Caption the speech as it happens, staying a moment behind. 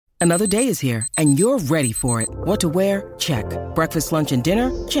Another day is here, and you're ready for it. What to wear? Check. Breakfast, lunch, and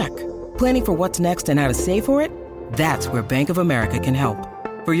dinner? Check. Planning for what's next and how to save for it? That's where Bank of America can help.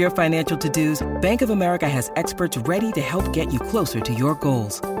 For your financial to-dos, Bank of America has experts ready to help get you closer to your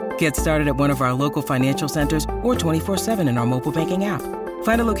goals. Get started at one of our local financial centers or 24/7 in our mobile banking app.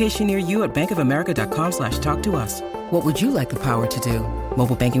 Find a location near you at bankofamerica.com/talktous. What would you like the power to do?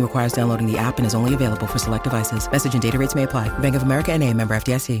 Mobile banking requires downloading the app and is only available for select devices. Message and data rates may apply. Bank of America N.A., member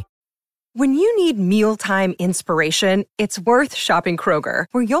FDIC. When you need mealtime inspiration, it's worth shopping Kroger,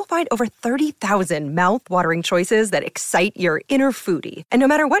 where you'll find over 30,000 mouth-watering choices that excite your inner foodie. And no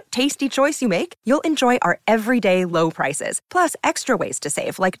matter what tasty choice you make, you'll enjoy our everyday low prices, plus extra ways to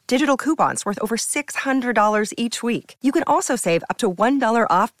save, like digital coupons worth over $600 each week. You can also save up to $1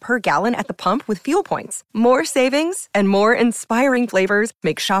 off per gallon at the pump with fuel points. More savings and more inspiring flavors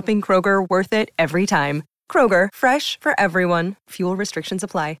make shopping Kroger worth it every time. Kroger, fresh for everyone. Fuel restrictions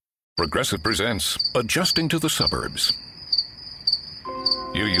apply. Progressive presents Adjusting to the Suburbs.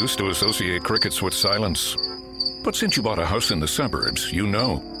 You used to associate crickets with silence. But since you bought a house in the suburbs, you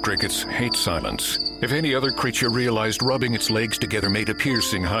know crickets hate silence. If any other creature realized rubbing its legs together made a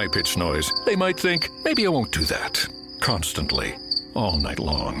piercing, high-pitched noise, they might think, maybe I won't do that. Constantly. All night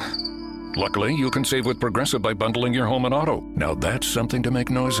long. Luckily, you can save with Progressive by bundling your home and auto. Now that's something to make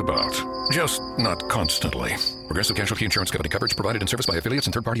noise about. Just not constantly. Progressive Casualty Insurance Company coverage provided and serviced by affiliates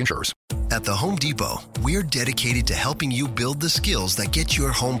and third-party insurers. At the Home Depot, we're dedicated to helping you build the skills that get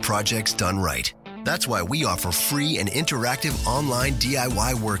your home projects done right. That's why we offer free and interactive online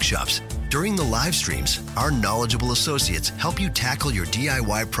DIY workshops. During the live streams, our knowledgeable associates help you tackle your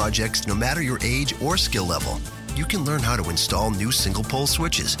DIY projects no matter your age or skill level. You can learn how to install new single-pole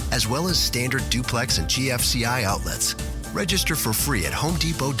switches, as well as standard duplex and GFCI outlets. Register for free at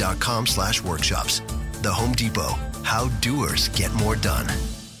homedepot.com/workshops. The Home Depot, how doers get more done.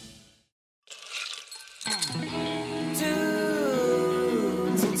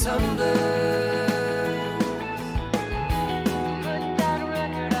 Tunes and tumblers. Put that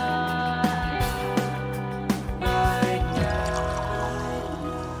record on right now.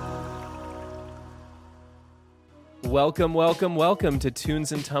 Welcome to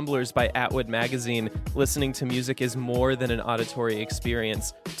Tunes and Tumblers by Atwood Magazine. Listening to music is more than an auditory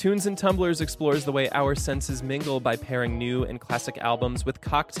experience. Tunes and Tumblers explores the way our senses mingle by pairing new and classic albums with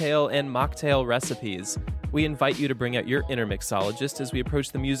cocktail and mocktail recipes. We invite you to bring out your inner mixologist as we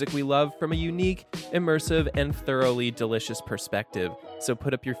approach the music we love from a unique, immersive, and thoroughly delicious perspective. So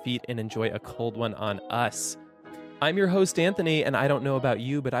put up your feet and enjoy a cold one on us. I'm your host, Anthony, and I don't know about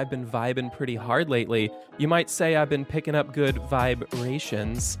you, but I've been vibing pretty hard lately. You might say I've been picking up good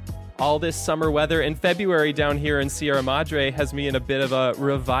vibrations. All this summer weather in February down here in Sierra Madre has me in a bit of a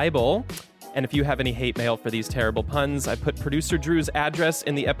revival. And if you have any hate mail for these terrible puns, I put producer Drew's address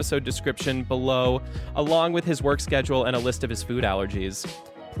in the episode description below, along with his work schedule and a list of his food allergies.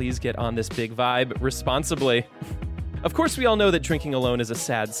 Please get on this big vibe responsibly. Of course, we all know that drinking alone is a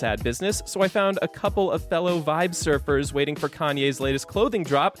sad, sad business, so I found a couple of fellow vibe surfers waiting for Kanye's latest clothing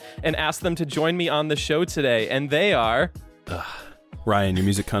drop and asked them to join me on the show today, and they are... Ryan, your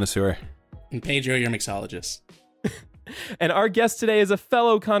music connoisseur. And Pedro, your mixologist. And our guest today is a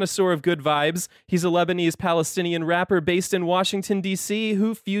fellow connoisseur of good vibes. He's a Lebanese-Palestinian rapper based in Washington, D.C.,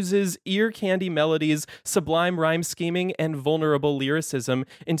 who fuses ear candy melodies, sublime rhyme scheming, and vulnerable lyricism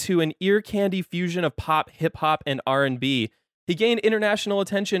into an ear candy fusion of pop, hip-hop, and R&B. He gained international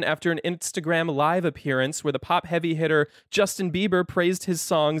attention after an Instagram live appearance where the pop heavy hitter Justin Bieber praised his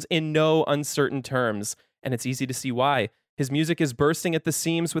songs in no uncertain terms. And it's easy to see why. His music is bursting at the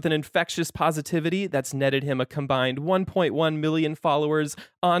seams with an infectious positivity that's netted him a combined 1.1 million followers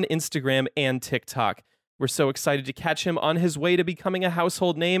on Instagram and TikTok. We're so excited to catch him on his way to becoming a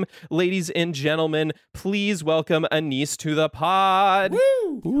household name. Ladies and gentlemen, please welcome Anis to the pod.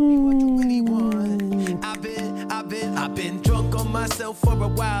 I've been drunk on myself for a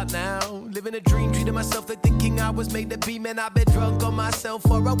while now. Living a dream, treating myself like thinking I was made to be. Man, I've been drunk on myself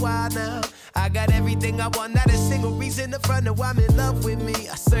for a while now. I got everything I want, not a single reason to front. No, I'm in love with me.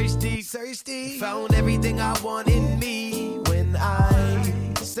 I searched deep, found everything I want in me. When I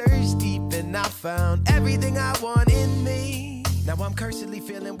searched deep and I found everything I want in me. Now I'm cursedly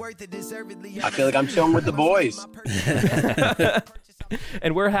feeling worth it, deservedly. I feel like I'm chilling with the boys.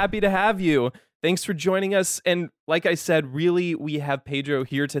 And we're happy to have you. Thanks for joining us. And like I said, really, we have Pedro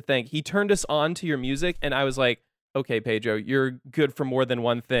here to thank. He turned us on to your music, and I was like, okay, Pedro, you're good for more than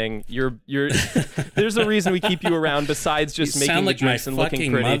one thing. You're there's a reason we keep you around besides just you making like the drinks and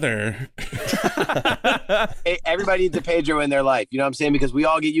looking pretty. Mother. Hey, everybody needs a Pedro in their life. You know what I'm saying? Because we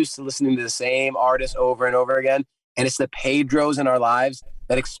all get used to listening to the same artist over and over again. And it's the Pedros in our lives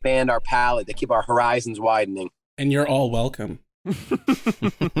that expand our palette, that keep our horizons widening. And you're all welcome.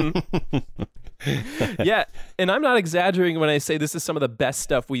 Yeah, and I'm not exaggerating when I say this is some of the best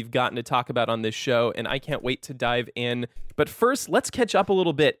stuff we've gotten to talk about on this show, and I can't wait to dive in. But first, let's catch up a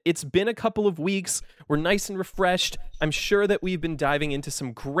little bit. It's been a couple of weeks. We're nice and refreshed. I'm sure that we've been diving into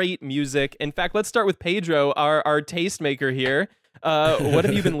some great music. In fact, let's start with Pedro, our tastemaker here. What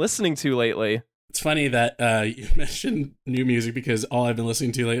have you been listening to lately? It's funny that you mentioned new music because all I've been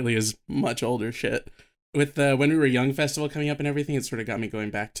listening to lately is much older shit. With the When We Were Young festival coming up and everything, it sort of got me going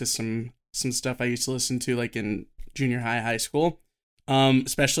back to some stuff I used to listen to like in junior high school.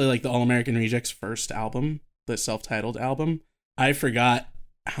 Especially like the All American Rejects first album, the self-titled album. I forgot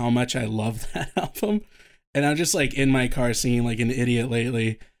how much I love that album. And I'm just like in my car singing like an idiot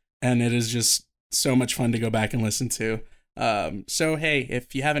lately. And it is just so much fun to go back and listen to. So hey,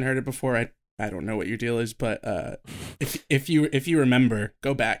 if you haven't heard it before, I don't know what your deal is, but if you remember,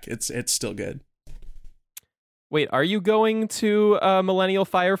 go back. It's still good. Wait, are you going to Millennial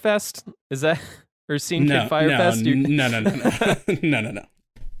Fire Fest? Is that or Scene Kid Fire Fest? No.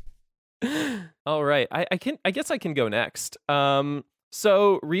 All right, I guess I can go next.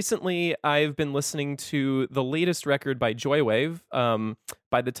 So recently, I've been listening to the latest record by Joywave.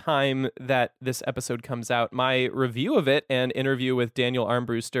 By the time that this episode comes out, my review of it and interview with Daniel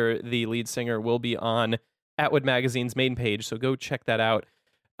Armbruster, the lead singer, will be on Atwood Magazine's main page, so go check that out.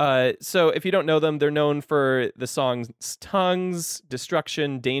 So if you don't know them, they're known for the songs Tongues,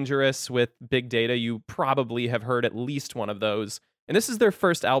 Destruction, Dangerous with Big Data. You probably have heard at least one of those. And this is their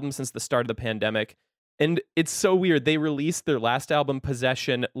first album since the start of the pandemic. And it's so weird. They released their last album,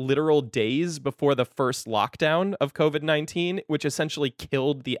 Possession, literal days before the first lockdown of COVID-19, which essentially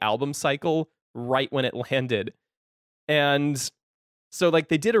killed the album cycle right when it landed. And so like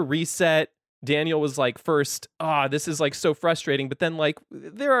they did a reset. Daniel was like, first, this is like so frustrating. But then like,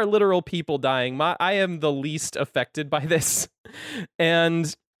 there are literal people dying. I am the least affected by this.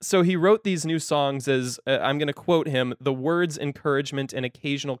 And so he wrote these new songs as, I'm going to quote him, the words, encouragement, and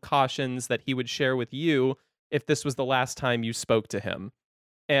occasional cautions that he would share with you if this was the last time you spoke to him.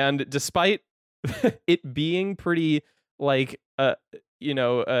 And despite it being pretty like,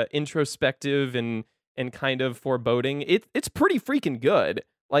 introspective and kind of foreboding, it's pretty freaking good.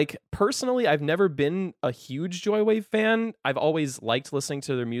 Like, personally, I've never been a huge Joywave fan. I've always liked listening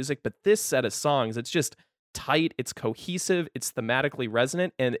to their music, but this set of songs, it's just tight, it's cohesive, it's thematically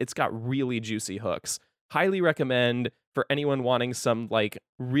resonant, and it's got really juicy hooks. Highly recommend for anyone wanting some, like,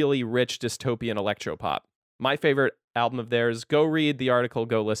 really rich dystopian electropop. My favorite album of theirs. Go read the article,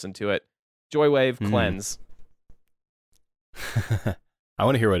 go listen to it. Joywave, Cleanse. I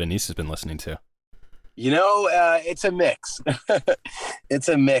want to hear what Anis has been listening to. It's a mix. It's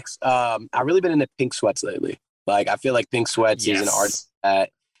a mix. I've really been into Pink Sweats lately. Like, I feel like Pink Sweats is an artist that,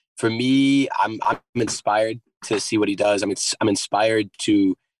 for me, I'm inspired to see what he does. I'm inspired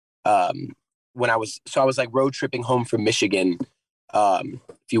to, I was like road tripping home from Michigan a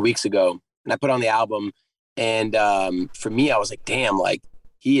few weeks ago, and I put on the album, and for me, I was like, damn, like,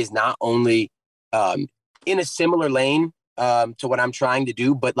 he is not only in a similar lane to what I'm trying to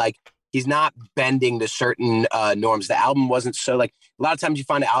do, but like, he's not bending to certain norms. The album wasn't so like, a lot of times you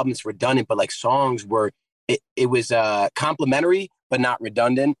find an album that's redundant, but like songs were, it was complimentary, but not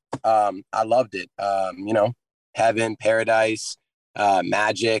redundant. I loved it. Heaven, Paradise,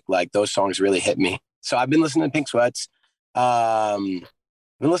 Magic, like those songs really hit me. So I've been listening to Pink Sweats. I've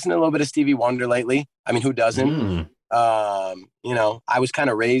been listening to a little bit of Stevie Wonder lately. I mean, who doesn't? I was kind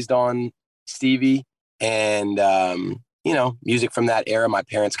of raised on Stevie and, music from that era. My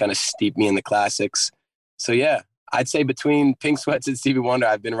parents kind of steeped me in the classics. So yeah, I'd say between Pink Sweats and Stevie Wonder,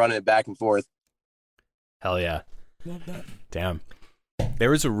 I've been running it back and forth. Hell yeah. Love that. Damn.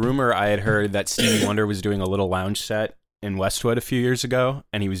 There was a rumor I had heard that Stevie Wonder was doing a little lounge set in Westwood a few years ago,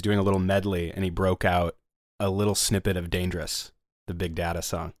 and he was doing a little medley, and he broke out a little snippet of Dangerous, the Big Data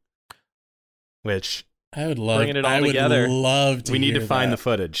song, which I would love. Bringing it all together. Would love to. We need to find the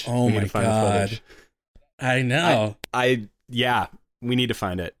footage. Oh my god! I know. We need to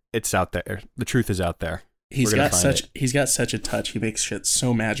find it. It's out there. The truth is out there. He's got such a touch. He makes shit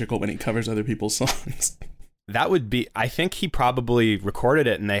so magical when he covers other people's songs. That would be, I think he probably recorded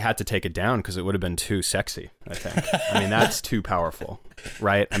it and they had to take it down because it would have been too sexy, I think. I mean, that's too powerful,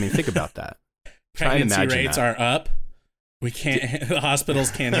 right? I mean, think about that. Pregnancy rates are up. We can't, the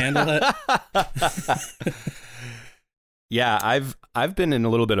hospitals can't handle it. Yeah, I've been in a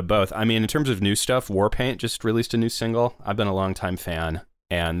little bit of both. I mean, in terms of new stuff, Warpaint just released a new single. I've been a longtime fan,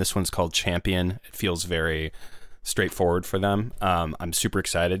 and this one's called Champion. It feels very straightforward for them. I'm super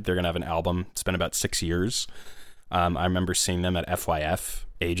excited. They're going to have an album. It's been about 6 years. I remember seeing them at FYF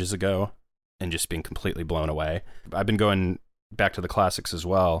ages ago and just being completely blown away. I've been going back to the classics as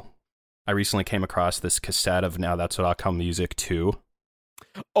well. I recently came across this cassette of Now That's What I Call Music 2.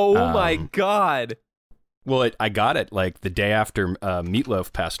 Oh my God. Well, I got it like the day after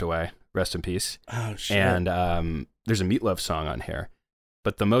Meatloaf passed away. Rest in peace. Oh, shit. And there's a Meatloaf song on here.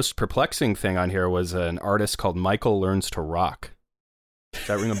 But the most perplexing thing on here was an artist called Michael Learns to Rock. Does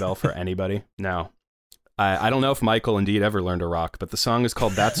that ring a bell for anybody? No. I don't know if Michael indeed ever learned to rock, but the song is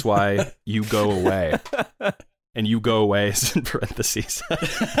called That's Why You Go Away. And You Go Away is in parentheses.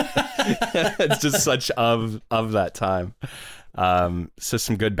 It's just such of that time. So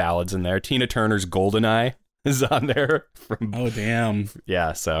some good ballads in there. Tina Turner's Goldeneye is on there. Oh, damn.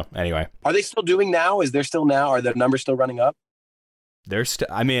 Yeah, so anyway. Are they still doing Now? Is there still Now? Are the numbers still running up? They're still,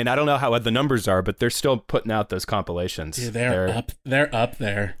 I mean, I don't know how the numbers are, but they're still putting out those compilations. Yeah, they're up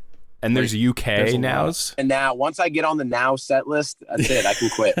there. And there's UK Nows. And now, once I get on the Now set list, that's it. I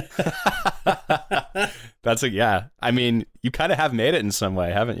can quit. Yeah. I mean, you kind of have made it in some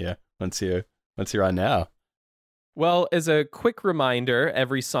way, haven't you? Once you're on Now. Well, as a quick reminder,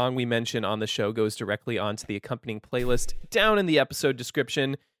 every song we mention on the show goes directly onto the accompanying playlist down in the episode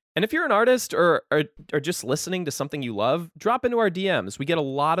description. And if you're an artist or just listening to something you love, drop into our DMs. We get a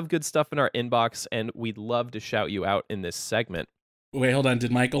lot of good stuff in our inbox, and we'd love to shout you out in this segment. Wait, hold on.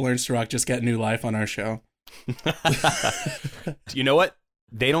 Did Michael Learns to Rock just get new life on our show? You know what?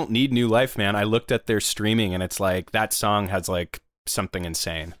 They don't need new life, man. I looked at their streaming, and it's like that song has like something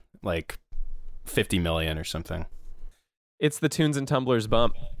insane, like 50 million or something. It's the Tunes and Tumblers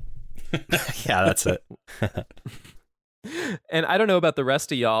bump. Yeah, that's it. And I don't know about the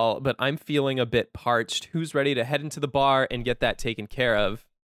rest of y'all, but I'm feeling a bit parched. Who's ready to head into the bar and get that taken care of?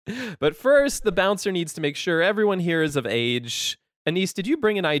 But first, the bouncer needs to make sure everyone here is of age. Anise, did you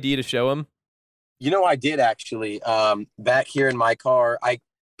bring an ID to show him? You know, I did actually. Back here in my car, I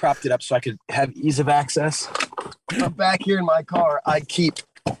propped it up so I could have ease of access. But back here in my car, I keep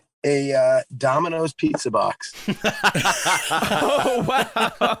a Domino's pizza box. Oh,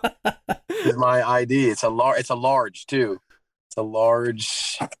 wow. Is my ID. It's a large too. It's a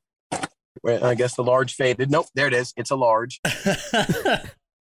large. Wait, I guess the large faded. Nope, there it is. It's a large.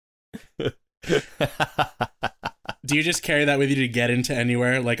 Do you just carry that with you to get into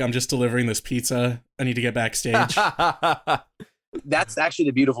anywhere? Like, I'm just delivering this pizza. I need to get backstage. That's actually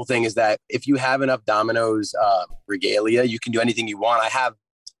the beautiful thing, is that if you have enough Domino's regalia, you can do anything you want. I have,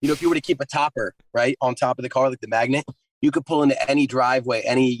 if you were to keep a topper right on top of the car, like the magnet, you could pull into any driveway,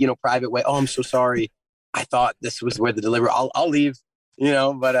 any, private way. Oh, I'm so sorry. I thought this was where the delivery. I'll leave,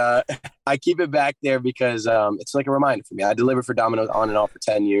 but I keep it back there because it's like a reminder for me. I delivered for Domino's on and off for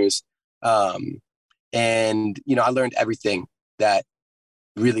 10 years. And, I learned everything that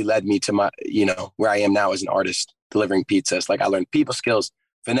really led me to my, where I am now as an artist delivering pizzas. Like, I learned people skills,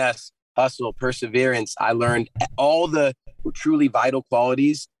 finesse, hustle, perseverance. I learned all the truly vital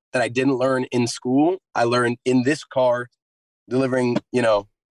qualities that I didn't learn in school. I learned in this car delivering,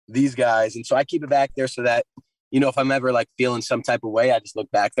 these guys. And so I keep it back there so that, if I'm ever like feeling some type of way, I just look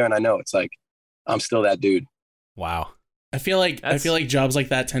back there and I know it's like, I'm still that dude. Wow. I feel like jobs like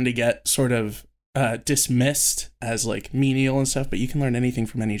that tend to get sort of dismissed as like menial and stuff, but you can learn anything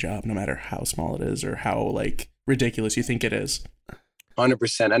from any job, no matter how small it is or how like ridiculous you think it is.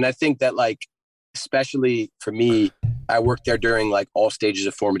 100%. And I think that, like, especially for me, I worked there during like all stages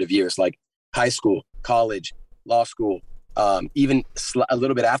of formative years, like high school, college, law school, even a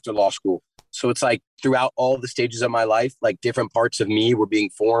little bit after law school. So it's like throughout all the stages of my life, like different parts of me were being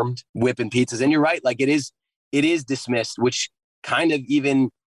formed, whipping pizzas. And you're right, like it is dismissed, which kind of even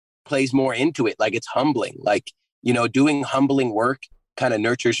plays more into it. Like, it's humbling, like, doing humbling work kind of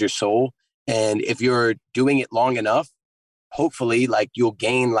nurtures your soul. And if you're doing it long enough, hopefully like you'll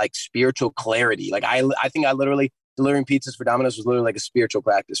gain like spiritual clarity. Like I think I literally delivering pizzas for Domino's was literally like a spiritual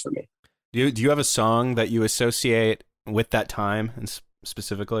practice for me. Do you have a song that you associate with that time, and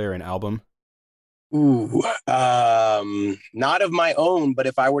specifically, or an album? Ooh, not of my own, but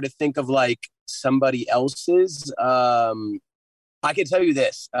if I were to think of like somebody else's, I can tell you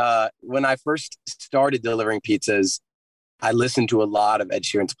this. When I first started delivering pizzas, I listened to a lot of Ed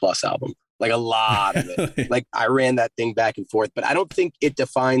Sheeran's Plus album, like a lot of it. Like, I ran that thing back and forth, but I don't think it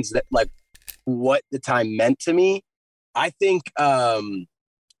defines that, like, what the time meant to me. I think, let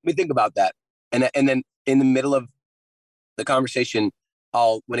me think about that. And then in the middle of the conversation,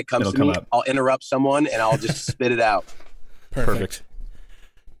 when it comes to me, I'll interrupt someone and I'll just spit it out. Perfect.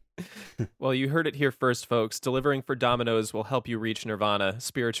 Well, you heard it here first, folks. Delivering for Domino's will help you reach nirvana,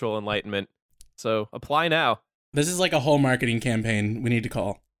 spiritual enlightenment. So apply now. This is like a whole marketing campaign we need to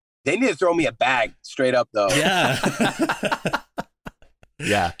call. They need to throw me a bag straight up, though. Yeah.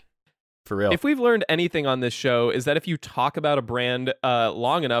 Yeah, for real. If we've learned anything on this show is that if you talk about a brand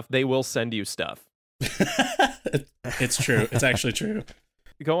long enough, they will send you stuff. It's true. It's actually true.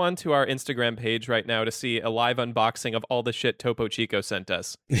 Go on to our Instagram page right now to see a live unboxing of all the shit Topo Chico sent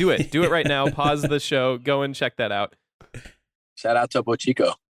us. Do it. Do it right now. Pause the show. Go and check that out. Shout out Topo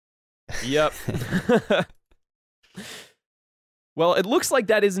Chico. Yep. Well, it looks like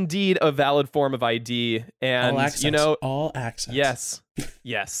that is indeed a valid form of ID. And, all access. you know, all access. Yes.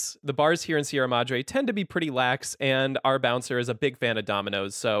 Yes. The bars here in Sierra Madre tend to be pretty lax, and our bouncer is a big fan of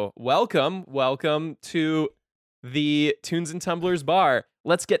Domino's. So welcome to the Tunes and Tumblers bar.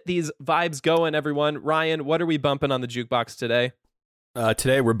 Let's get these vibes going, everyone. Ryan, what are we bumping on the jukebox today?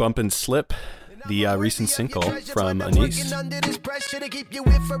 Today we're bumping Slip, the recent single from Anis.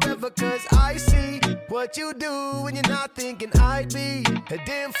 I see what you do when you're not thinking I'd be a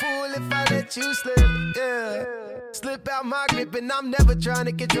damn fool if I let you slip. Yeah, slip out my grip, and I'm never trying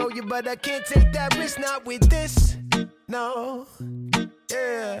to control you, but I can't take that risk, not with this. No,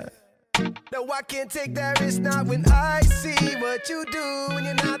 yeah. No, I can't take that risk, not when I see what you do when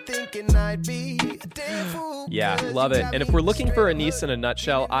you're not thinking I'd be a damn fool. Yeah, love it. And if we're looking for Anis in a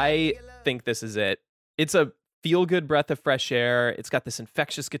nutshell, I think this is it. It's a feel-good breath of fresh air. It's got this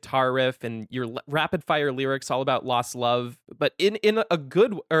infectious guitar riff and your rapid-fire lyrics all about lost love, but in a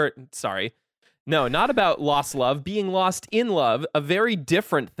good, no, not about lost love, being lost in love, a very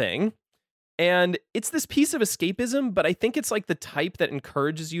different thing. And it's this piece of escapism, but I think it's like the type that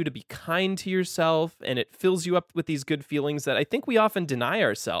encourages you to be kind to yourself, and it fills you up with these good feelings that I think we often deny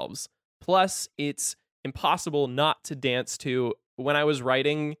ourselves. Plus, it's impossible not to dance to. When I was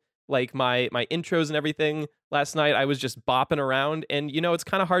writing like my intros and everything last night, I was just bopping around, and you know, it's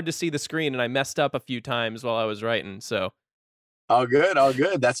kind of hard to see the screen, and I messed up a few times while I was writing. So all good.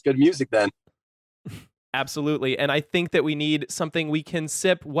 That's good music then. Absolutely. And I think that we need something we can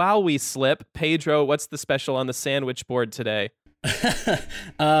sip while we slip. Pedro, what's the special on the sandwich board today?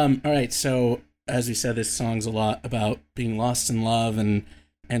 All right. So as we said, this song's a lot about being lost in love and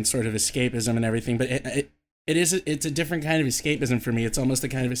sort of escapism and everything. But it's a different kind of escapism for me. It's almost the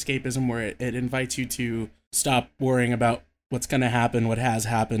kind of escapism where it invites you to stop worrying about what's going to happen, what has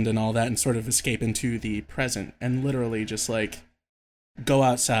happened and all that, and sort of escape into the present and literally just like go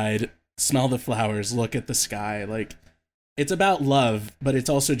outside, smell the flowers, look at the sky. Like, it's about love, but it's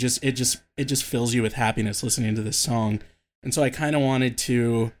also just it just fills you with happiness listening to this song. And so I kind of wanted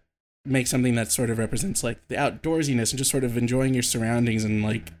to make something that sort of represents like the outdoorsiness and just sort of enjoying your surroundings and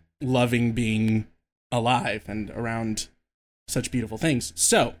like loving being alive and around such beautiful things.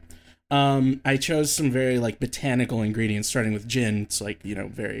 So I chose some very like botanical ingredients, starting with gin. It's like, you know,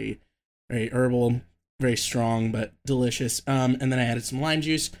 very, very herbal, very strong, but delicious. And then I added some lime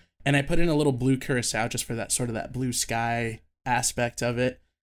juice. And I put in a little blue curacao just for that sort of that blue sky aspect of it.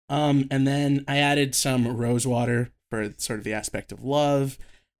 And then I added some rose water for sort of the aspect of love.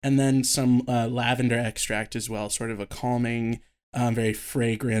 And then some lavender extract as well, sort of a calming, very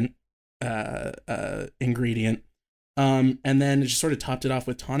fragrant ingredient. And then just sort of topped it off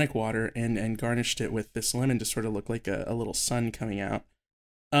with tonic water and garnished it with this lemon to sort of look like a little sun coming out.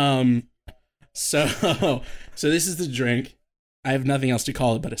 So this is the drink. I have nothing else to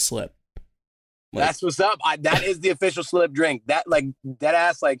call it but a slip. Like, that's what's up. That is the official slip drink. That like that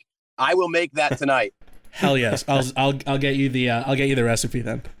ass. Like, I will make that tonight. Hell yes. I'll get you the recipe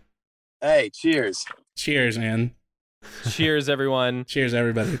then. Hey, cheers. Cheers, man. Cheers, everyone. Cheers,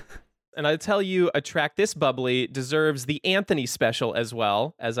 everybody. And I tell you, a track this bubbly deserves the Anthony special as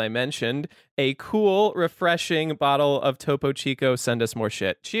well. As I mentioned, a cool, refreshing bottle of Topo Chico. Send us more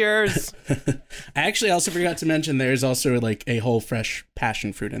shit. Cheers. I actually also forgot to mention there's also like a whole fresh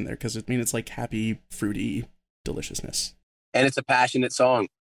passion fruit in there because it's like happy, fruity deliciousness. And it's a passionate song.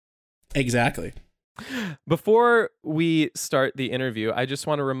 Exactly. Before we start the interview, I just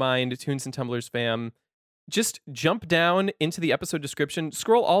want to remind Tunes and Tumblers fam, just jump down into the episode description,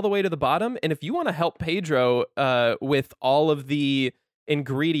 scroll all the way to the bottom, and if you want to help Pedro with all of the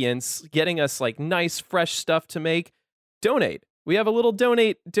ingredients, getting us like nice, fresh stuff to make, donate. We have a little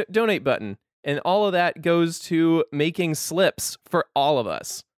donate button, and all of that goes to making slips for all of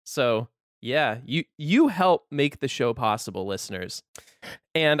us. So yeah, you help make the show possible, listeners.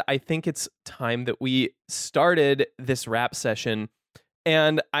 And I think it's time that we started this rap session,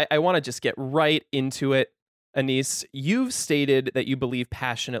 and I want to just get right into it. Anis, you've stated that you believe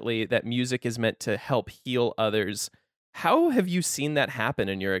passionately that music is meant to help heal others. How have you seen that happen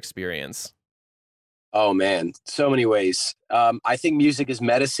in your experience? Oh, man, so many ways. I think music is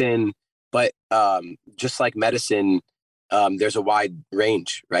medicine, but just like medicine, there's a wide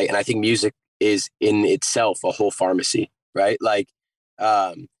range, right? And I think music is in itself a whole pharmacy, right? Like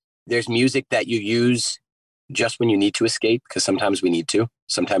there's music that you use just when you need to escape, because sometimes we need to.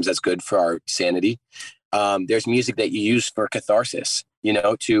 Sometimes that's good for our sanity. There's music that you use for catharsis, you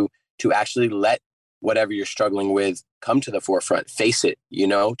know, to actually let whatever you're struggling with come to the forefront, face it, you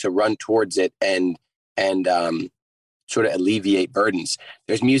know, to run towards it and sort of alleviate burdens.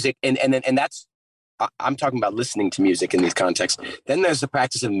 There's music, and that's, I'm talking about listening to music in these contexts. Then there's the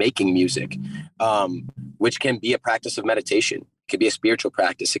practice of making music, which can be a practice of meditation. It can be a spiritual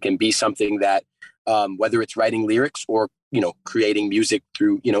practice. It can be something that, whether it's writing lyrics or, you know, creating music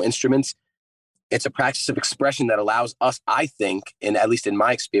through, you know, instruments, it's a practice of expression that allows us, I think, and at least in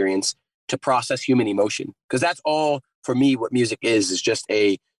my experience, to process human emotion. Because that's all, for me, what music is just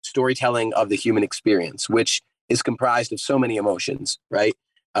a storytelling of the human experience, which is comprised of so many emotions, right?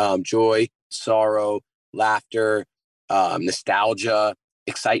 Joy, sorrow, laughter, nostalgia,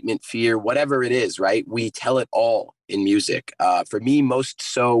 excitement, fear, whatever it is, right? We tell it all in music. For me, most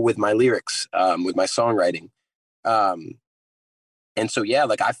so with my lyrics, with my songwriting. And so, yeah,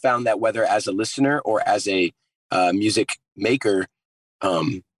 like I found that whether as a listener or as a music maker,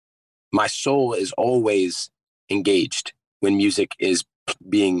 my soul is always engaged when music is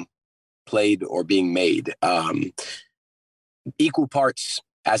being played or being made. Equal parts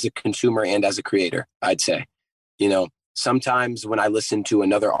as a consumer and as a creator, I'd say. You know, sometimes when I listen to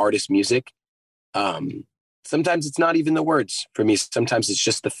another artist's music, sometimes it's not even the words for me. Sometimes it's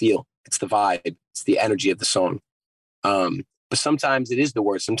just the feel, it's the vibe, it's the energy of the song. But sometimes it is the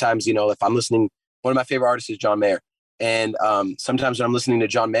words. Sometimes, you know, if I'm listening, one of my favorite artists is John Mayer. And sometimes when I'm listening to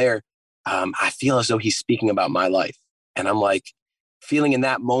John Mayer, I feel as though he's speaking about my life. And I'm like feeling in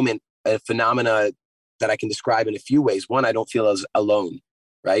that moment a phenomena that I can describe in a few ways. One, I don't feel as alone,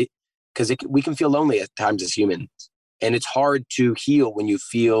 right? Because we can feel lonely at times as humans. And it's hard to heal when you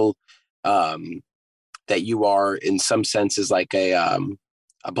feel that you are, in some senses, like a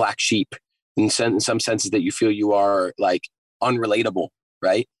black sheep. In some senses that you feel you are like unrelatable,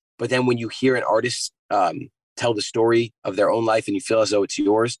 right? But then when you hear an artist tell the story of their own life and you feel as though it's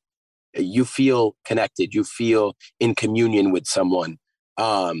yours, you feel connected, you feel in communion with someone.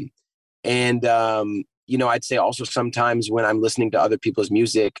 You know, I'd say also sometimes when I'm listening to other people's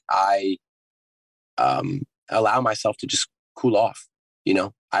music, I allow myself to just cool off. You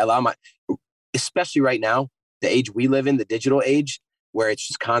know, especially right now, the age we live in, the digital age, where it's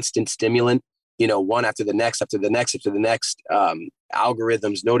just constant stimulant, you know, one after the next, after the next, after the next,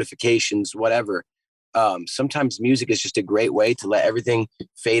 algorithms, notifications, whatever. Sometimes music is just a great way to let everything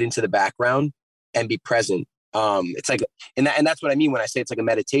fade into the background and be present. It's like, and that's what I mean when I say it's like a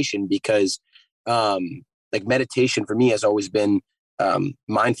meditation, because like meditation for me has always been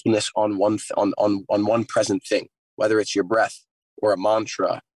mindfulness on one present thing, whether it's your breath or a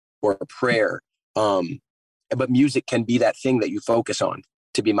mantra or a prayer. But music can be that thing that you focus on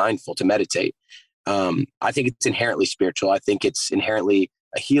to be mindful, to meditate. I think it's inherently spiritual. I think it's inherently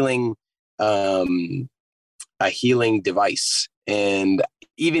a healing device. And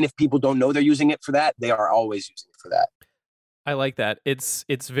even if people don't know they're using it for that, they are always using it for that. I like that. It's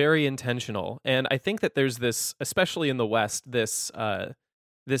very intentional. And I think that there's this, especially in the West, this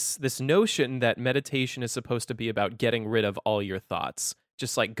notion that meditation is supposed to be about getting rid of all your thoughts,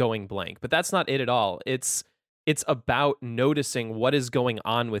 just like going blank. But that's not it at all. It's about noticing what is going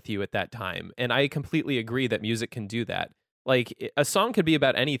on with you at that time. And I completely agree that music can do that. Like a song could be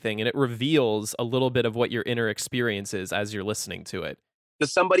about anything and it reveals a little bit of what your inner experience is as you're listening to it.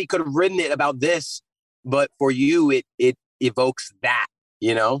 Because somebody could have written it about this, but for you, it evokes that,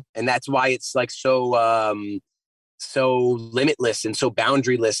 you know? And that's why it's like so limitless and so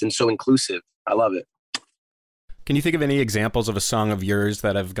boundaryless and so inclusive. I love it. Can you think of any examples of a song of yours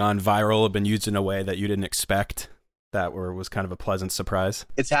that have gone viral, have been used in a way that you didn't expect, that was kind of a pleasant surprise?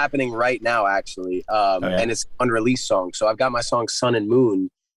 It's happening right now, actually. And it's an unreleased song. So I've got my song Sun and Moon.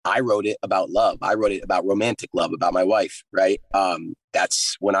 I wrote it about love. I wrote it about romantic love, about my wife, right?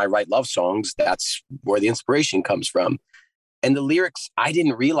 That's when I write love songs, that's where the inspiration comes from. And the lyrics, I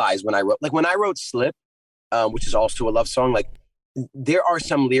didn't realize when I wrote Slip, which is also a love song, like there are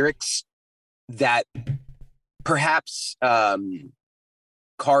some lyrics that perhaps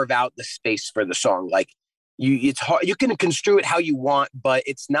carve out the space for the song. Like it's hard, you can construe it how you want, but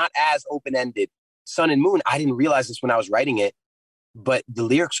it's not as open-ended. Sun and Moon, I didn't realize this when I was writing it, but the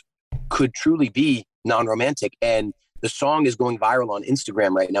lyrics could truly be non-romantic. And the song is going viral on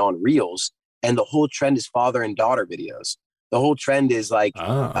Instagram right now on Reels. And the whole trend is father and daughter videos. The whole trend is like,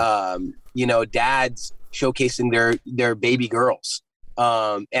 you know, dads showcasing their baby girls.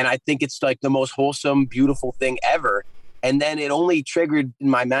 And I think it's like the most wholesome, beautiful thing ever. And then it only triggered in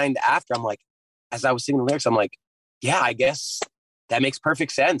my mind after. I'm like, as I was singing the lyrics, I'm like, yeah, I guess that makes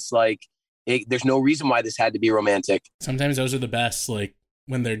perfect sense. Like, there's no reason why this had to be romantic. Sometimes those are the best, like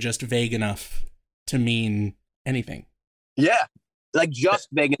when they're just vague enough to mean anything. Yeah, like just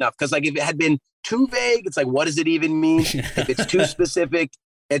vague enough. Because like if it had been too vague, it's like, what does it even mean? If it's too specific,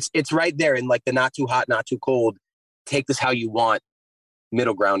 it's right there in like the not too hot, not too cold. Take this how you want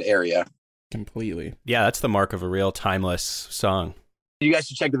middle ground area. Completely. Yeah, that's the mark of a real timeless song. You guys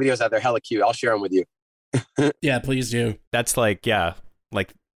should check the videos out. They're hella cute. I'll share them with you. Yeah, please do. That's like, yeah,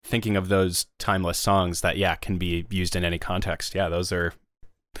 like thinking of those timeless songs that, yeah, can be used in any context. Yeah, those are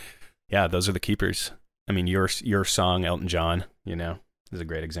the keepers. I mean, your song, Elton John, you know, is a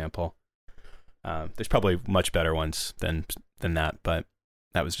great example. There's probably much better ones than that, but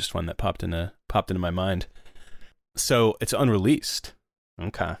that was just one that popped into my mind. So it's unreleased.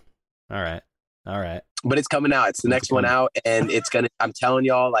 Okay. All right. But it's coming out. It's the next one out, and I'm telling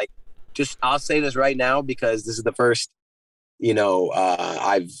y'all, like, I'll say this right now because this is the first,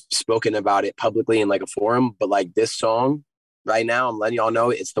 I've spoken about it publicly in like a forum, but like this song right now, I'm letting y'all know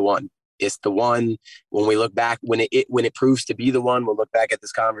it's the one. It's the one. When we look back, when it proves to be the one, we'll look back at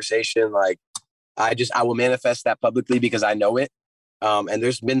this conversation. Like, I will manifest that publicly because I know it. And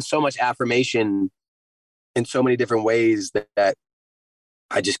there's been so much affirmation in so many different ways that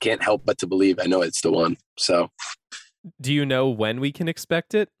I just can't help but to believe I know it's the one. So, do you know when we can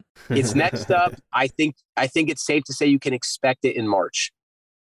expect it? It's next up. I think it's safe to say you can expect it in March.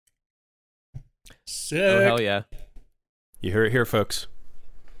 Sick. Oh, hell yeah. You heard it here, folks.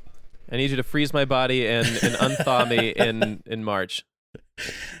 I need you to freeze my body and unthaw me in March.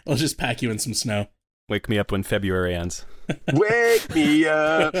 I'll just pack you in some snow. Wake me up when February ends. Wake me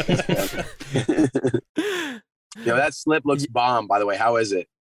up. That slip looks bomb, by the way. How is it?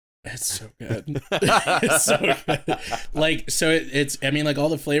 It's so good. It's so good. Like, so it's, I mean, like all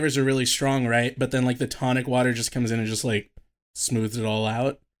the flavors are really strong, right? But then like the tonic water just comes in and just like smooths it all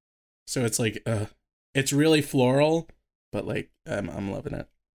out. So it's like, it's really floral, but like, I'm loving it.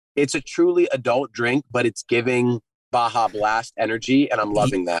 It's a truly adult drink, but it's giving Baja Blast energy, and I'm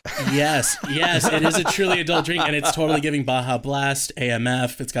loving that. Yes, it is a truly adult drink, and it's totally giving Baja Blast,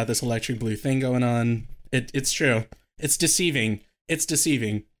 AMF. It's got this electric blue thing going on. It's true. It's deceiving.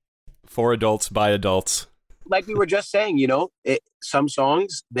 For adults, by adults. Like we were just saying, some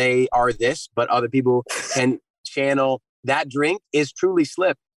songs, they are this, but other people can channel that drink is truly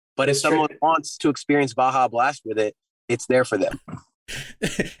slip. But if someone wants to experience Baja Blast with it, it's there for them.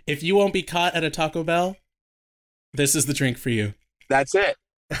 If you won't be caught at a Taco Bell, this is the drink for you. That's it.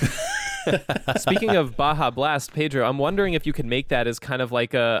 Speaking of Baja Blast, Pedro, I'm wondering if you could make that as kind of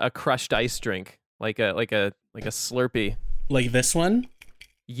like a crushed ice drink, like a Slurpee. Like this one?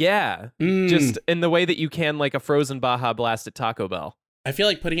 Yeah. Just in the way that you can like a frozen Baja Blast at Taco Bell. I feel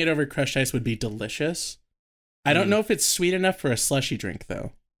like putting it over crushed ice would be delicious. I don't know if it's sweet enough for a slushy drink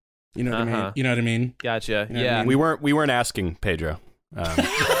though. You know what I mean? You know what I mean? Gotcha. You know yeah. what I mean? We weren't asking, Pedro.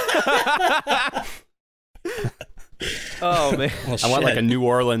 Oh man! Well, I want like a New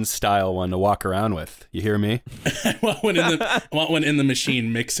Orleans style one to walk around with. You hear me? I want one in the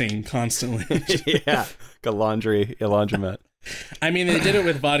machine mixing constantly. Yeah, like a laundromat. I mean, they did it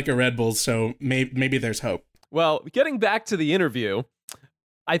with vodka Red Bulls, so maybe there's hope. Well, getting back to the interview,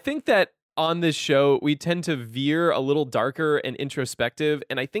 I think that on this show we tend to veer a little darker and introspective,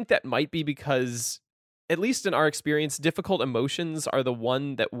 and I think that might be because, at least in our experience, difficult emotions are the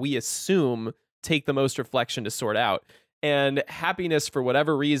one that we assume take the most reflection to sort out. And happiness, for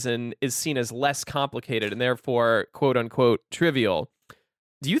whatever reason, is seen as less complicated and therefore, quote unquote, trivial.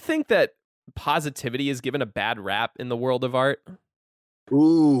 Do you think that positivity is given a bad rap in the world of art?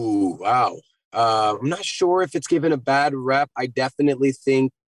 Ooh, wow. I'm not sure if it's given a bad rap. I definitely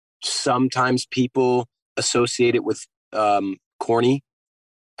think sometimes people associate it with corny.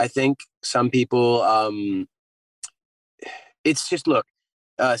 I think some people, it's just, look,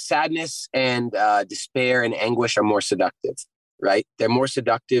 sadness and despair and anguish are more seductive, right? They're more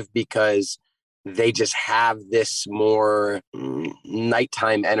seductive because they just have this more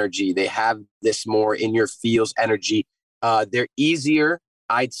nighttime energy. They have this more in your feels energy. They're easier,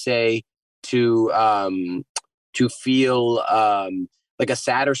 I'd say, to feel like a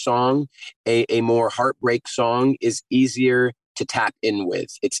sadder song, a more heartbreak song is easier to tap in with.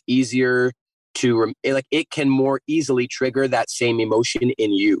 It's easier to it can more easily trigger that same emotion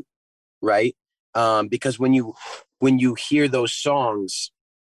in you, right? Because when you hear those songs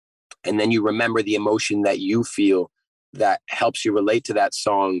and then you remember the emotion that you feel that helps you relate to that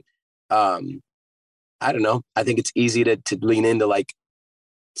song, I don't know, I think it's easy to lean into like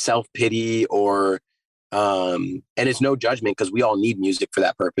self-pity or And it's no judgment because we all need music for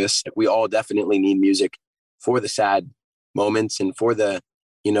that purpose. We all definitely need music for the sad moments and for the,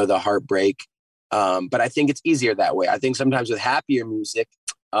 the heartbreak. But I think it's easier that way. I think sometimes with happier music,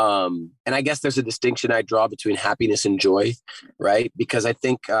 and I guess there's a distinction I draw between happiness and joy, right? Because I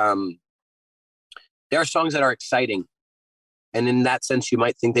think there are songs that are exciting. And in that sense, you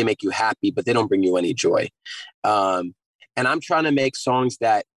might think they make you happy, but they don't bring you any joy. And I'm trying to make songs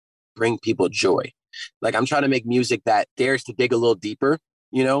that bring people joy. Like I'm trying to make music that dares to dig a little deeper,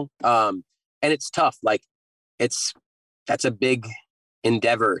 and it's tough. Like that's a big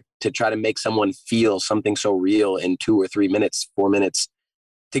endeavor to try to make someone feel something so real in 2 or 3 minutes, 4 minutes.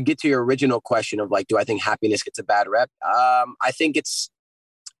 To get to your original question of like, do I think happiness gets a bad rep? I think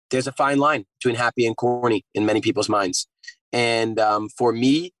there's a fine line between happy and corny in many people's minds. And for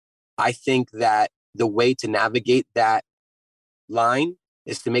me, I think that the way to navigate that line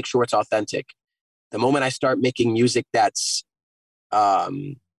is to make sure it's authentic. The moment I start making music that's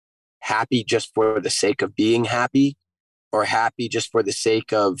happy just for the sake of being happy, or happy just for the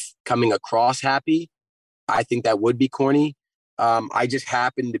sake of coming across happy, I think that would be corny. I just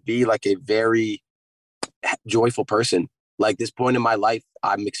happen to be like a very joyful person. Like this point in my life,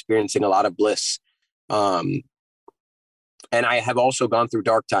 I'm experiencing a lot of bliss. And I have also gone through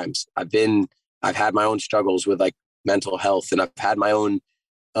dark times. I've had my own struggles with like mental health, and I've had my own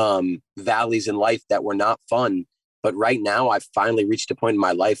valleys in life that were not fun. But right now I've finally reached a point in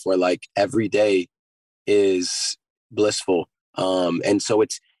my life where like every day is blissful. And so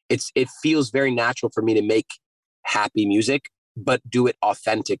it feels very natural for me to make happy music, but do it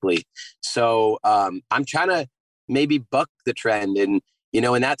authentically. So I'm trying to maybe buck the trend. And,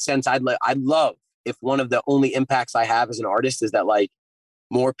 in that sense, I'd love if one of the only impacts I have as an artist is that like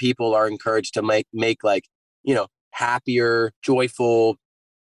more people are encouraged to make like, happier, joyful,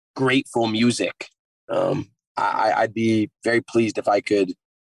 grateful music. I'd be very pleased if I could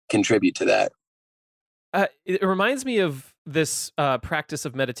contribute to that. It reminds me of this practice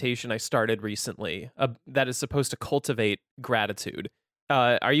of meditation I started recently that is supposed to cultivate gratitude.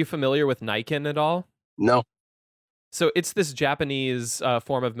 Are you familiar with Naiken at all? No. So it's this Japanese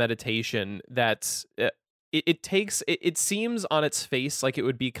form of meditation that it seems on its face like it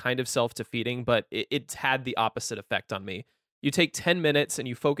would be kind of self-defeating, but it's had the opposite effect on me. You take 10 minutes and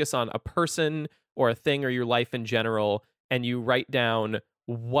you focus on a person or a thing or your life in general, and you write down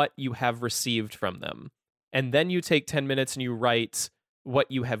what you have received from them. And then you take 10 minutes and you write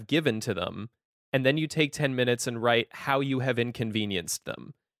what you have given to them. And then you take 10 minutes and write how you have inconvenienced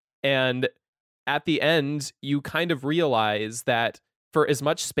them. And at the end, you kind of realize that for as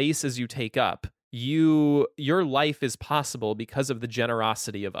much space as you take up, your life is possible because of the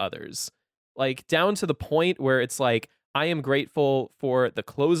generosity of others. Like down to the point where it's like, I am grateful for the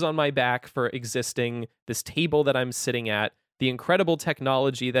clothes on my back for existing, this table that I'm sitting at, the incredible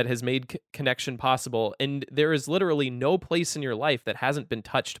technology that has made connection possible. And there is literally no place in your life that hasn't been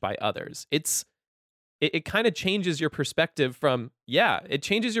touched by others. It kind of changes your perspective from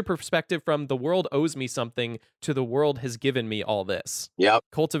the world owes me something to the world has given me all this. Yep.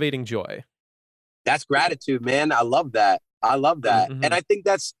 Cultivating joy. That's gratitude, man. I love that. Mm-hmm. And I think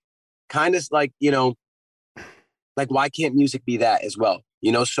that's kind of like, like, why can't music be that as well?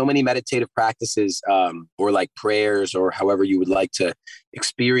 So many meditative practices or like prayers or however you would like to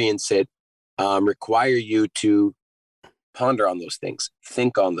experience it require you to ponder on those things,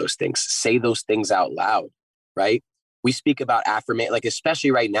 think on those things, say those things out loud, right? We speak about affirmation, like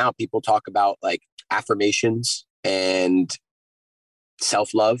especially right now, people talk about like affirmations, and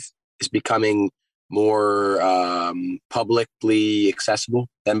self-love is becoming more publicly accessible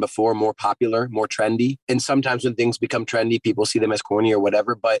than before, more popular, more trendy. And sometimes when things become trendy, people see them as corny or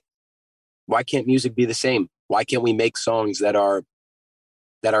whatever, but why can't music be the same? Why can't we make songs that are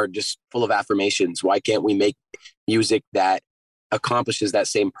just full of affirmations? Why can't we make music that accomplishes that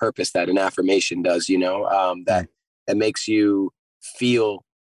same purpose that an affirmation does, that makes you feel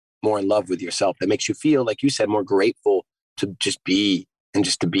more in love with yourself, that makes you feel, like you said, more grateful to just be and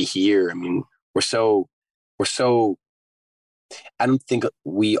just to be here. I mean, we're so, I don't think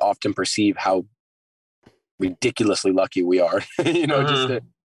we often perceive how ridiculously lucky we are,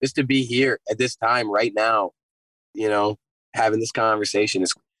 just to be here at this time right now, having this conversation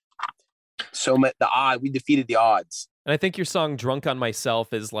is so much. We defeated the odds. And I think your song Drunk on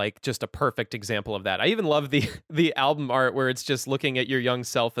Myself is like just a perfect example of that. I even love the album art where it's just looking at your young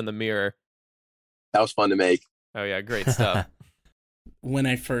self in the mirror. That was fun to make. Oh yeah, great stuff. When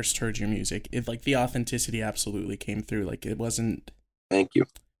I first heard your music, the authenticity absolutely came through. Like it wasn't. Thank you.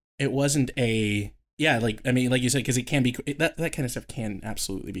 It wasn't like you said, because it can be that kind of stuff can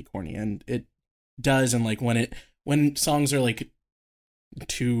absolutely be corny, and it does, and like when songs are like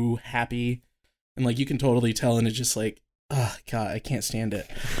too happy, and like you can totally tell, and it's just like, oh god, I can't stand it.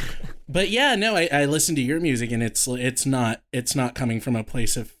 But yeah, no, I listen to your music, and it's not coming from a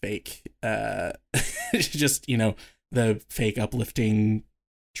place of fake, just, you know, the fake uplifting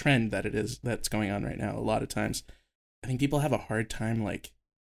trend that's going on right now. A lot of times, I think people have a hard time, like,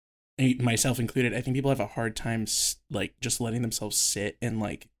 myself included, I think people have a hard time like just letting themselves sit in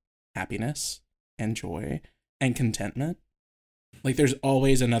like happiness and joy and contentment. Like there's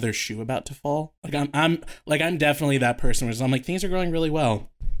always another shoe about to fall. Like I'm definitely that person where I'm like, things are going really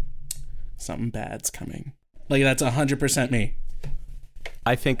well, something bad's coming. Like that's 100% me.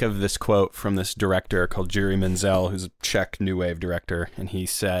 I think of this quote from this director called Jiri Menzel, who's a Czech new wave director, and he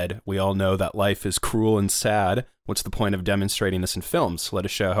said, "We all know that life is cruel and sad. What's the point of demonstrating this in films? Let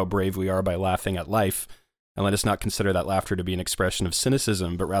us show how brave we are by laughing at life, and let us not consider that laughter to be an expression of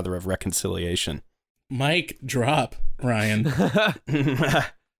cynicism, but rather of reconciliation." Mic drop, Ryan. I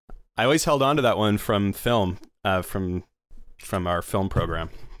always held on to that one from film, from our film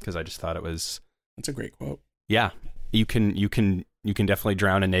program, because I just thought it was... That's a great quote. Yeah, you can definitely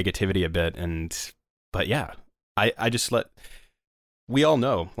drown in negativity a bit, but yeah, I just we all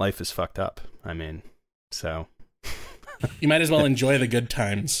know life is fucked up. I mean, so you might as well enjoy the good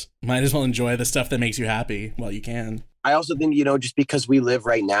times. Might as well enjoy the stuff that makes you happy while you can. I also think, you know, just because we live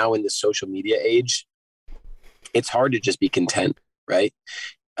right now in the social media age, it's hard to just be content, right?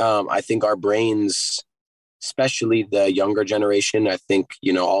 I think our brains, especially the younger generation, I think,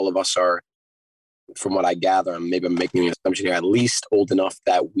 you know, all of us are, from what I gather, maybe I'm making an assumption here, at least old enough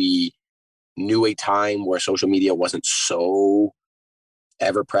that we knew a time where social media wasn't so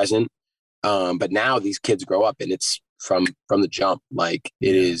ever present. But now these kids grow up and it's from the jump. Like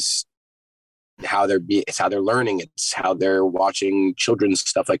it is it's how they're learning. It's how they're watching children's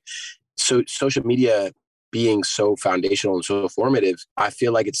stuff. Like, so social media being so foundational and so formative, I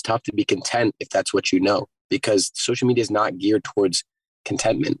feel like it's tough to be content if that's what you know, because social media is not geared towards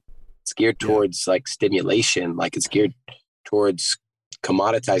contentment. It's geared towards like stimulation, like it's geared towards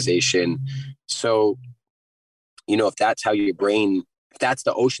commoditization. So, you know, if that's how your brain, if that's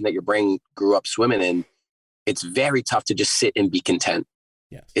the ocean that your brain grew up swimming in, it's very tough to just sit and be content.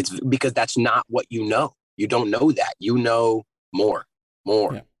 Yes. It's because that's not what you know. You don't know that. You know more.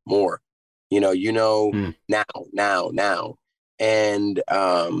 You know now. And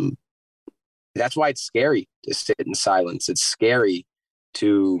that's why it's scary to sit in silence. It's scary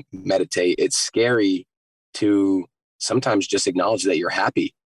to meditate. It's scary to sometimes just acknowledge that you're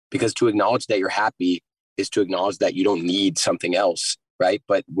happy, because to acknowledge that you're happy is to acknowledge that you don't need something else, right?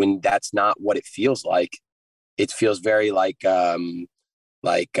 But when that's not what it feels like, it feels very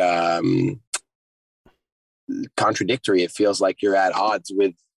contradictory. It feels like you're at odds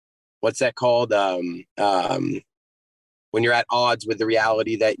with, what's that called? When you're at odds with the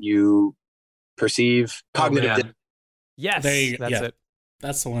reality that you perceive. Cognitive. Yes, that's it.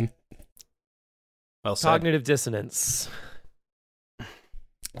 That's the one. Well said. Cognitive dissonance.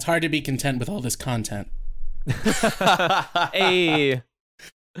 It's hard to be content with all this content. Hey.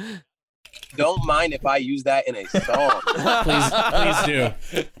 Don't mind if I use that in a song.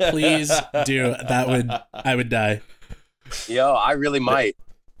 Please do. I would die. Yo, I really might.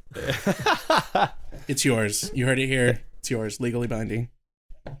 It's yours. You heard it here. It's yours. Legally binding.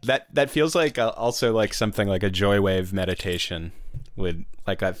 That feels like also like something like a Joywave meditation would,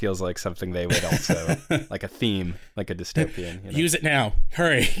 like, that feels like something they would also like a theme, like a dystopian. You know? Use it now.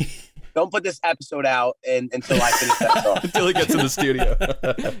 Hurry. Don't put this episode out until I finish that song. Until he gets in the studio.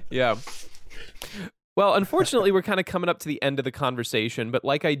 Yeah. Well, unfortunately, we're kind of coming up to the end of the conversation, but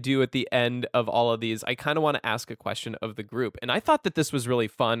like I do at the end of all of these, I kind of want to ask a question of the group. And I thought that this was really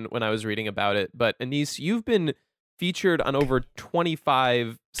fun when I was reading about it. But Anise, you've been featured on over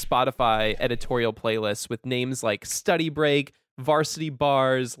 25 Spotify editorial playlists with names like Study Break, Varsity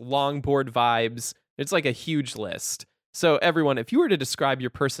Bars, Longboard Vibes. It's like a huge list. So everyone, if you were to describe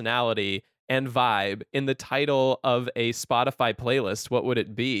your personality and vibe in the title of a Spotify playlist, what would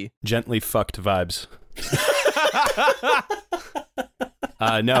it be? Gently fucked vibes.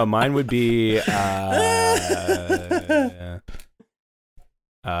 No, mine would be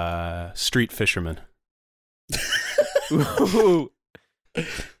street fisherman. Ooh.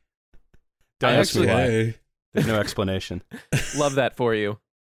 Don't ask me why. There's no explanation. Love that for you.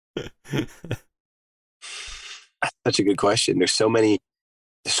 Such a good question. There's so much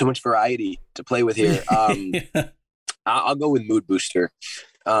variety to play with here. I'll go with mood booster.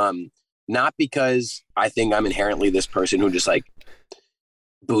 Not because I think I'm inherently this person who just like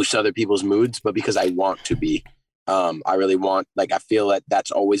boosts other people's moods, but because I want to be. I really want, like, I feel that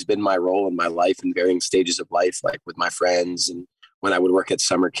that's always been my role in my life in varying stages of life, like with my friends and when I would work at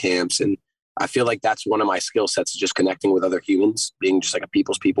summer camps. And I feel like that's one of my skill sets, is just connecting with other humans, being just like a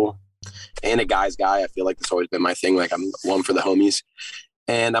people's people and a guy's guy. I feel like that's always been my thing. Like, I'm one for the homies.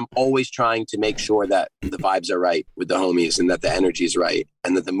 And I'm always trying to make sure that the vibes are right with the homies and that the energy is right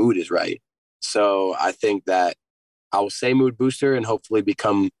and that the mood is right. So I think that I will say mood booster and hopefully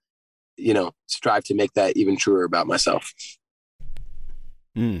become, strive to make that even truer about myself.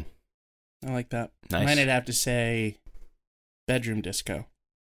 I like that. Nice. Mine, I'd have to say bedroom disco.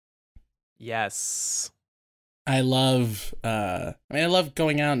 Yes. I love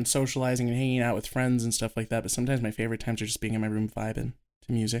going out and socializing and hanging out with friends and stuff like that, but sometimes my favorite times are just being in my room vibing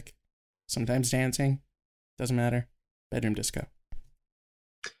to music. Sometimes dancing. Doesn't matter. Bedroom disco.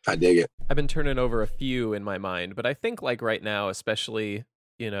 I dig it. I've been turning over a few in my mind, but I think like right now, especially,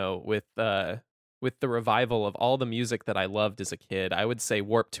 with the revival of all the music that I loved as a kid, I would say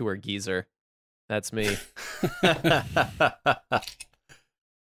Warped Tour Geezer. That's me.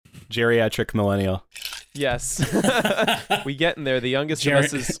 Geriatric millennial. Yes. We get in there. The youngest of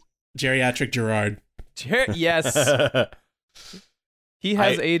us is Geriatric Gerard. Yes. He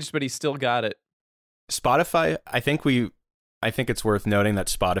has aged, but he still got it. Spotify, I think it's worth noting that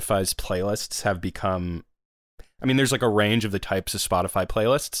Spotify's playlists have become, there's like a range of the types of Spotify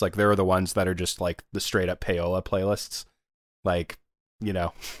playlists. Like, there are the ones that are just like the straight up payola playlists. Like,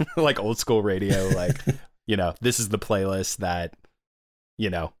 like old school radio, like, this is the playlist that,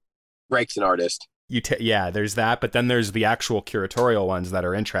 breaks an artist. There's that, but then there's the actual curatorial ones that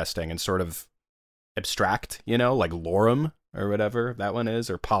are interesting and sort of abstract, like Lorem or whatever that one is,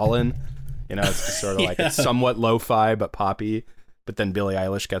 or Pollen. It's just sort of like it's somewhat lo-fi but poppy, but then Billie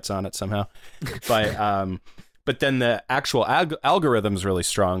Eilish gets on it somehow. But then the actual algorithm's really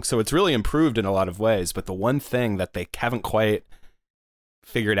strong, so it's really improved in a lot of ways. But the one thing that they haven't quite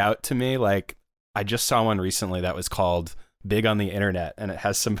figured out to me, like, I just saw one recently that was called Big on the Internet, and it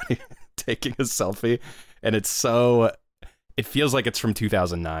has somebody taking a selfie, and it feels like it's from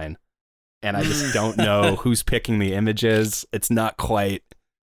 2009, and I just don't know who's picking the images. It's not quite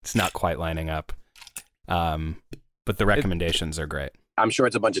lining up. But the recommendations are great. I'm sure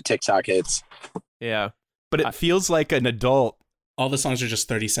it's a bunch of TikTok hits. Yeah. But it feels like an adult. All the songs are just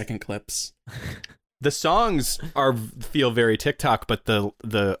 30-second clips. The songs feel very TikTok, but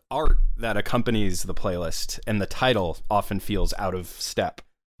the art that accompanies the playlist and the title often feels out of step.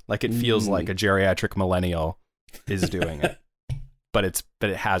 Like, it feels like a geriatric millennial is doing it. But it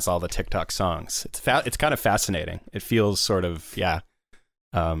has all the TikTok songs. It's kind of fascinating. It feels sort of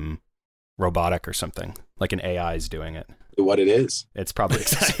robotic or something, like an AI is doing it. What it is. It's probably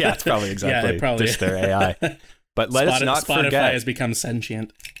exactly just their AI. But Spotify forget, has become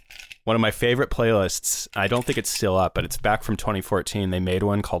sentient. One of my favorite playlists, I don't think it's still up, but it's back from 2014. They made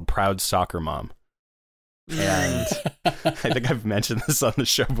one called Proud Soccer Mom. And I think I've mentioned this on the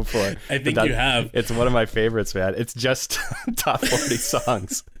show before. I think you have. It's one of my favorites, man. It's just top 40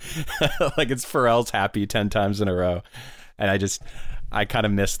 songs. Like, it's Pharrell's Happy 10 times in a row. And I kind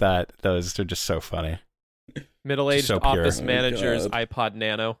of miss that. Those are just so funny. Middle-aged so office managers, iPod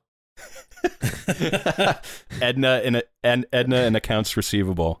Nano. Edna in accounts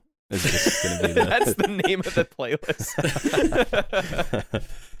receivable is just going to be That's the name of the playlist.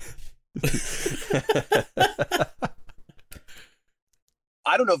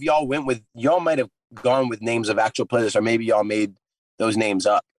 I don't know if y'all might have gone with names of actual playlists, or maybe y'all made those names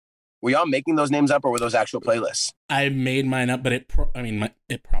up. Were y'all making those names up, or were those actual playlists? I made mine up, but it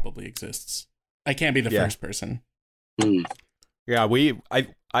probably exists. I can't be the first person. Yeah,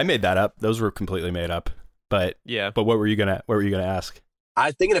 I made that up. Those were completely made up. But what were you gonna ask? I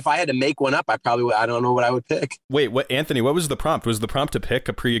was thinking if I had to make one up, I don't know what I would pick. Wait, Anthony, what was the prompt? Was the prompt to pick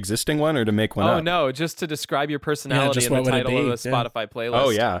a pre-existing one or to make one up? Oh, no, just to describe your personality in the title of a Spotify playlist. Oh,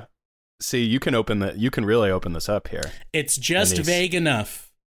 yeah. See, you can really open this up here. It's just vague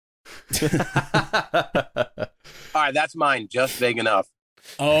enough. All right, that's mine. Just vague enough.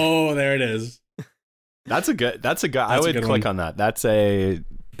 Oh, there it is. That's a good. I would click on that. That's a.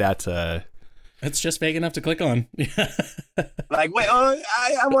 It's just vague enough to click on. Like, wait, I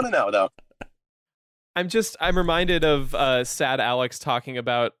want to know though. I'm reminded of Sad Alex talking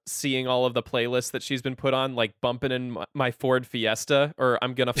about seeing all of the playlists that she's been put on, like bumping in my Ford Fiesta or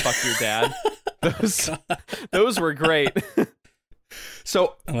I'm gonna fuck your dad. Those were great.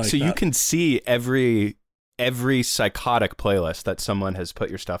 So you can see every psychotic playlist that someone has put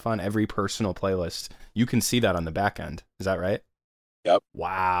your stuff on, every personal playlist. You can see that on the back end. Is that right? Yep.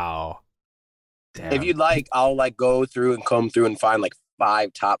 Wow. Damn. If you'd like, I'll go through and comb through and find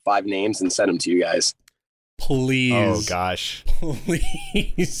top 5 names and send them to you guys. Please. Oh gosh.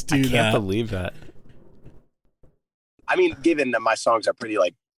 Please do I that. can't believe that. I mean, given that my songs are pretty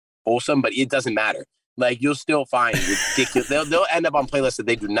like wholesome, but it doesn't matter. Like you'll still find ridiculous. They'll end up on playlists that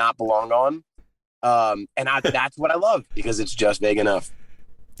they do not belong on. That's what I love because it's just vague enough.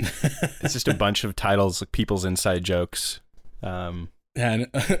 It's just a bunch of titles, like people's inside jokes. And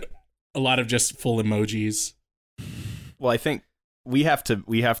a lot of just full emojis. Well, I think we have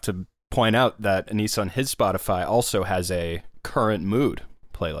to point out that Anis on his Spotify also has a current mood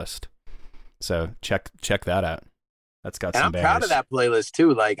playlist. So check that out. That's got some bangers. I'm proud of that playlist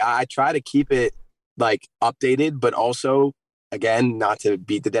too. Like I try to keep it like updated, but also again, not to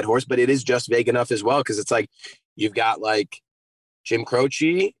beat the dead horse, but it is just vague enough as well. Cause it's like, you've got like Jim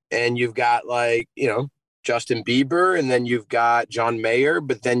Croce and you've got like, Justin Bieber and then you've got John Mayer,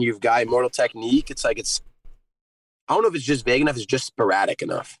 but then you've got Immortal Technique. It's like, I don't know if it's just vague enough. It's just sporadic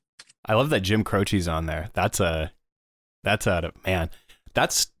enough. I love that Jim Croce's on there. That's man.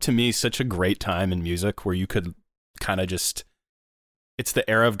 That's to me such a great time in music where you could kind of just, it's the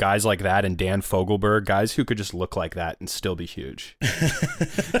era of guys like that and Dan Fogelberg, guys who could just look like that and still be huge.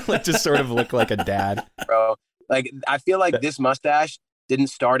 Like just sort of look like a dad. Bro, like I feel like this mustache didn't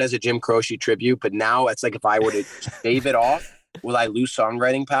start as a Jim Croce tribute, but now it's like if I were to shave it off, will I lose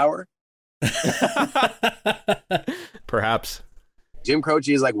songwriting power? Perhaps. Jim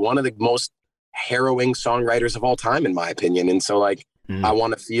Croce is like one of the most harrowing songwriters of all time, in my opinion. And so like, I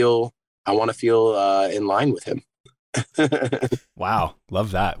want to feel in line with him. Wow.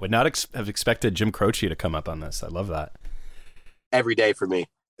 Love that. Would not have expected Jim Croce to come up on this. I love that. Every day for me.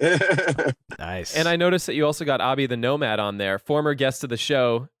 Nice. And I noticed that you also got Abi the Nomad on there, former guest of the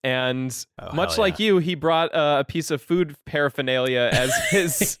show. And much like you, he brought a piece of food paraphernalia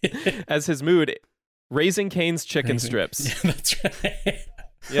as his mood. Raising Cane's chicken strips. Yeah, that's right.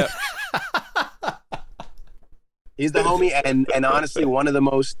 Yep. He's the homie and honestly one of the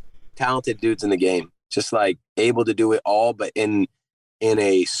most talented dudes in the game. Just like able to do it all, but in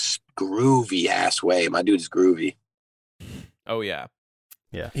a groovy ass way. My dude's groovy. Oh yeah.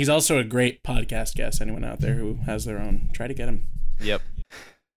 Yeah. He's also a great podcast guest. Anyone out there who has their own, try to get him. Yep.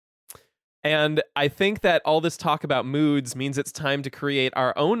 And I think that all this talk about moods means it's time to create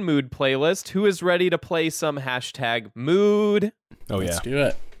our own mood playlist. Who is ready to play some #mood? Oh, yeah. Let's do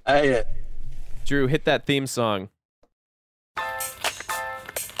it. Hey, Drew, hit that theme song.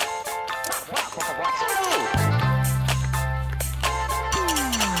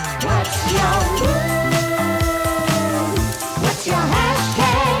 What's your mood? What's your hashtag?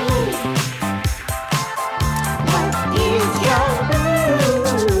 What is your mood?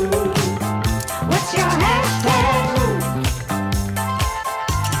 What's your hashtag?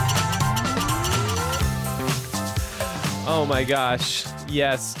 Oh my gosh.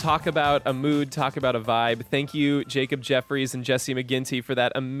 Yes, talk about a mood, talk about a vibe. Thank you, Jacob Jeffries and Jesse McGinty, for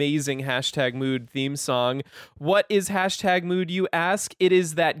that amazing #mood theme song. What is #mood, you ask? It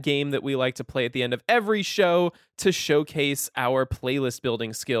is that game that we like to play at the end of every show to showcase our playlist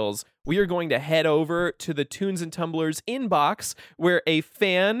building skills. We are going to head over to the Tunes and Tumblers inbox where a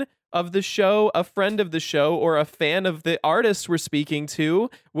fan of the show, a friend of the show, or a fan of the artist we're speaking to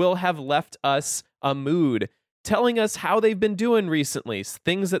will have left us a mood, telling us how they've been doing recently,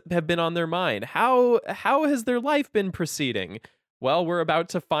 things that have been on their mind. How has their life been proceeding? Well, we're about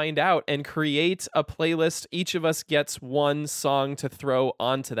to find out and create a playlist. Each of us gets one song to throw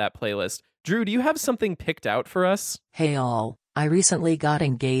onto that playlist. Drew, do you have something picked out for us? Hey all, I recently got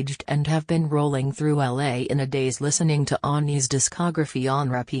engaged and have been rolling through LA in a daze listening to Ani's discography on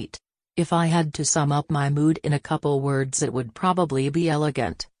repeat. If I had to sum up my mood in a couple words, it would probably be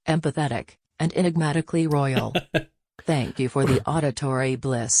elegant, empathetic, and enigmatically royal. Thank you for the auditory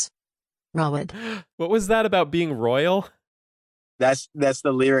bliss. Rawad. What was that about being royal? That's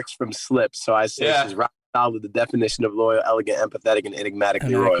the lyrics from Slip. So I say This is rock solid, the definition of loyal, elegant, empathetic, and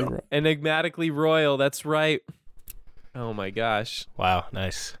enigmatically royal. Enigmatically royal, that's right. Oh my gosh. Wow,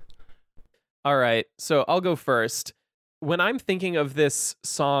 nice. All right, so I'll go first. When I'm thinking of this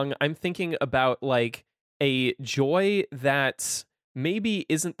song, I'm thinking about like a joy that maybe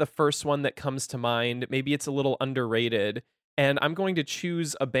isn't the first one that comes to mind. Maybe it's a little underrated. And I'm going to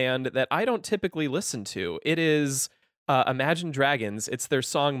choose a band that I don't typically listen to. It is Imagine Dragons. It's their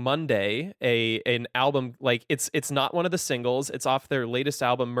song Monday, an album, like it's not one of the singles. It's off their latest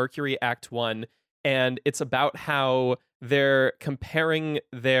album, Mercury Act 1. And it's about how they're comparing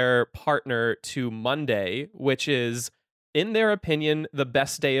their partner to Monday, which is, in their opinion, the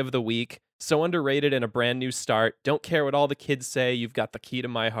best day of the week. So underrated and a brand new start. Don't care what all the kids say. You've got the key to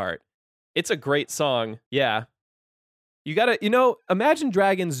my heart. It's a great song. Yeah. You gotta, Imagine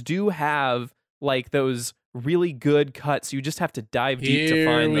Dragons do have like those really good cuts. You just have to dive deep to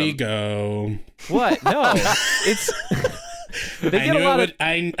find them. Here we go. What? No, it's. They I get a knew lot it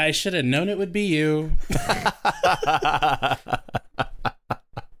would, I should have known it would be you.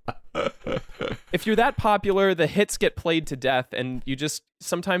 If you're that popular, the hits get played to death, and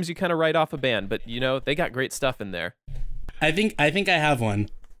sometimes you kind of write off a band. But they got great stuff in there. I think I have one.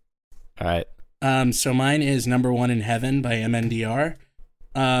 All right. So mine is Number One in Heaven by MNDR.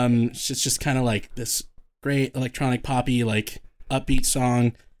 It's just kind of like this great electronic poppy, like upbeat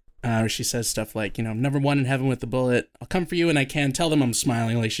song. Where she says stuff like, number one in heaven with the bullet. I'll come for you and I can. Tell them I'm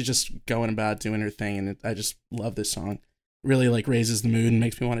smiling. Like she's just going about doing her thing. And I just love this song. Really like raises the mood and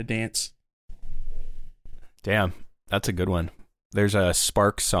makes me want to dance. Damn, that's a good one. There's a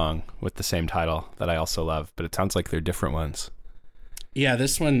Sparks song with the same title that I also love, but it sounds like they're different ones. Yeah,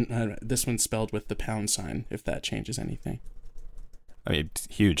 this one's spelled with the pound sign, if that changes anything. I mean,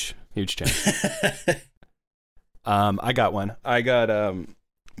 huge change. I got one. I got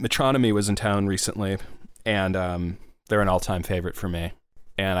Metronomy was in town recently, and they're an all-time favorite for me.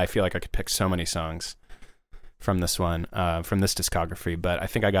 And I feel like I could pick so many songs from this one, from this discography. But I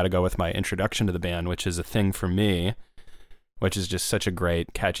think I got to go with my introduction to the band, which is A Thing for Me, which is just such a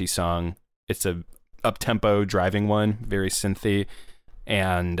great, catchy song. It's a up-tempo driving one, very synthy,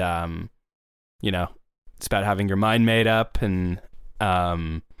 and it's about having your mind made up and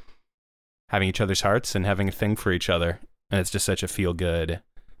having each other's hearts and having a thing for each other. And it's just such a feel-good.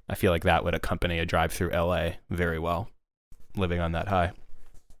 I feel like that would accompany a drive through LA very well, living on that high.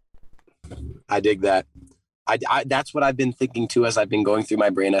 I dig that. I that's what I've been thinking too as I've been going through my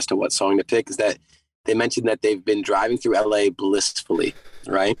brain as to what song to pick, is that they mentioned that they've been driving through LA blissfully,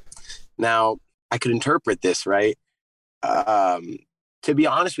 right? Now, I could interpret this, right? To be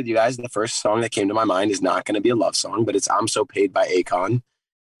honest with you guys, the first song that came to my mind is not going to be a love song, but it's I'm So Paid by Akon.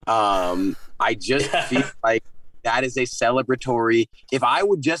 I just feel like that is a celebratory. If I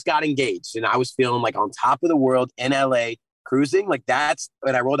would just got engaged and I was feeling like on top of the world in LA cruising, like that's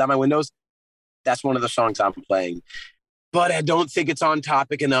when I roll down my windows, that's one of the songs I'm playing. But I don't think it's on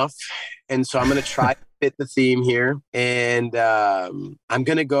topic enough. And so I'm going to try to fit the theme here. And I'm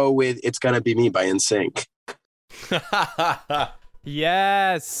going to go with It's Gonna Be Me by NSYNC.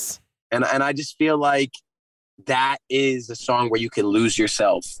 Yes. And I just feel like that is a song where you can lose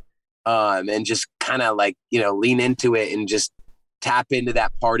yourself and just kind of like, lean into it and just tap into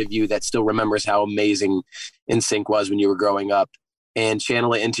that part of you that still remembers how amazing NSYNC was when you were growing up and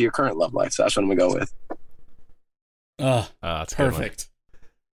channel it into your current love life. So that's what I'm going to go with. That's perfect.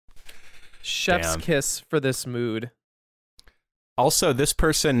 Chef's kiss for this mood. Also, this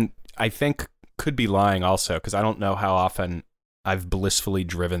person, I think, could be lying also, because I don't know how often I've blissfully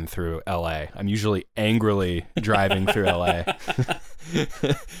driven through LA. I'm usually angrily driving through LA.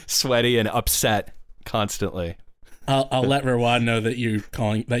 Sweaty and upset constantly. I'll let Rawad know that you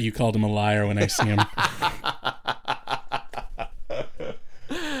called him a liar when I see him.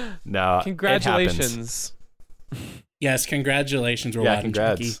 No, congratulations. Yes, congratulations, Rawad. Yeah, and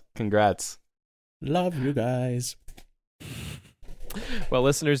Chucky. Congrats. Love you guys. Well,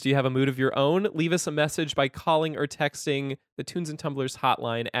 listeners, do you have a mood of your own? Leave us a message by calling or texting the Tunes and Tumblers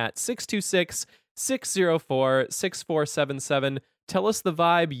hotline at 626-604-6477. Tell us the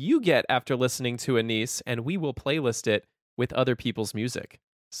vibe you get after listening to Anis, and we will playlist it with other people's music.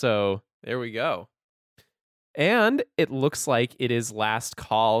 So there we go. And it looks like it is last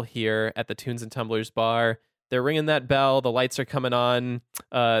call here at the Tunes and Tumblers bar. They're ringing that bell. The lights are coming on.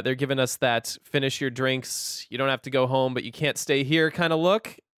 They're giving us that finish your drinks. You don't have to go home, but you can't stay here kind of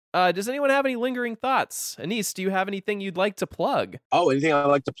look. Does anyone have any lingering thoughts? Anis, do you have anything you'd like to plug? Oh, anything I'd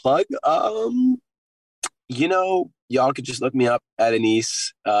like to plug? Y'all could just look me up at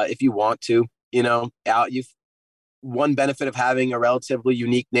Anis if you want to. You've one benefit of having a relatively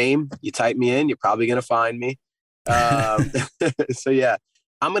unique name. You type me in, you're probably going to find me. So yeah,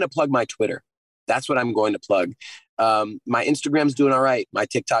 I'm going to plug my Twitter. That's what I'm going to plug. My Instagram's doing all right. My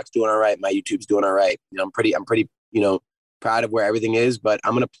TikTok's doing all right. My YouTube's doing all right. I'm pretty, proud of where everything is, but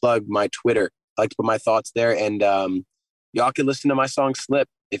I'm going to plug my Twitter. I like to put my thoughts there, and y'all can listen to my song Slip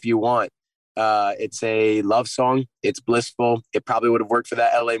if you want. It's a love song. It's blissful. It probably would have worked for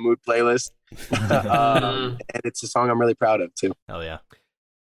that LA Mood playlist. And it's a song I'm really proud of too. Hell yeah.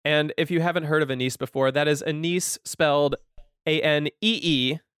 And if you haven't heard of Anis before, that is Anis spelled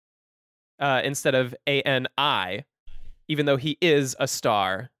A-N-E-E instead of A-N-I, even though he is a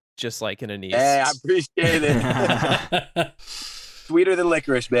star, just like an Anis. Hey, I appreciate it. Sweeter than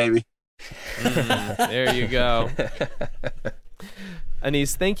licorice, baby. There you go.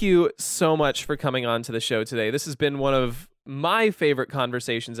 Anise, thank you so much for coming on to the show today. This has been one of my favorite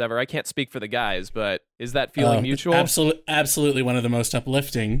conversations ever. I can't speak for the guys, but is that feeling mutual? Absolutely one of the most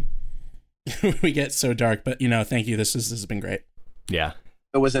uplifting. We get so dark, but thank you. This has been great. Yeah.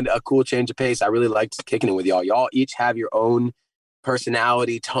 It was a cool change of pace. I really liked kicking it with y'all. Y'all each have your own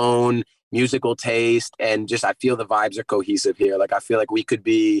personality, tone, musical taste, and just I feel the vibes are cohesive here. Like I feel like we could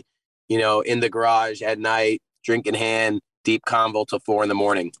be, in the garage at night, drink in hand, deep convo till 4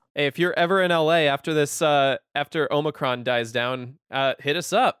 a.m. Hey, if you're ever in LA after this, after Omicron dies down, hit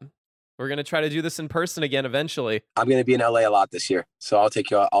us up. We're gonna try to do this in person again eventually. I'm gonna be in LA a lot this year, so I'll take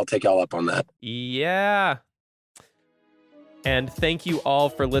y'all up on that. Yeah. And thank you all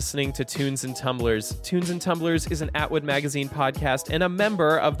for listening to Tunes and Tumblers. Tunes and Tumblers is an Atwood Magazine podcast and a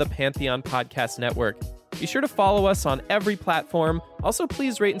member of the Pantheon Podcast Network. Be sure to follow us on every platform. Also,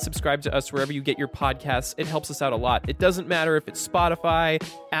 please rate and subscribe to us wherever you get your podcasts. It helps us out a lot. It doesn't matter if it's Spotify,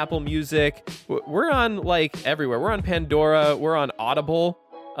 Apple Music. We're on everywhere. We're on Pandora. We're on Audible.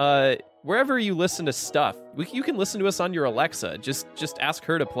 Wherever you listen to stuff, you can listen to us on your Alexa. Just ask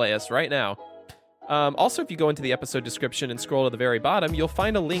her to play us right now. Also, if you go into the episode description and scroll to the very bottom, you'll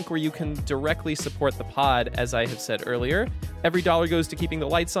find a link where you can directly support the pod, as I have said earlier. Every dollar goes to keeping the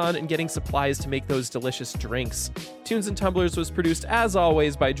lights on and getting supplies to make those delicious drinks. Tunes and Tumblers was produced, as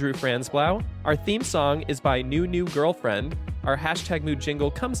always, by Drew Franzblau. Our theme song is by New Girlfriend. Our hashtag mood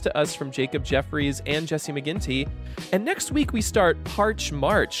jingle comes to us from Jacob Jeffries and Jesse McGinty. And next week we start Parch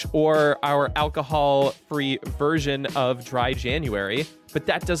March, or our alcohol-free version of Dry January. But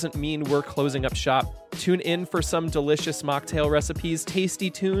that doesn't mean we're closing up shop. Tune in for some delicious mocktail recipes, tasty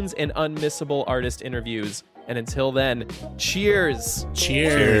tunes, and unmissable artist interviews. And until then, cheers!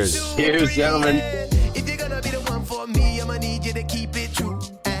 Cheers! Cheers, gentlemen! If you're gonna be the one for me, I'ma need you to keep it true.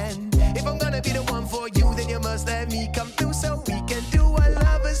 And if I'm gonna be the one for you, then you must let me come through so we can do what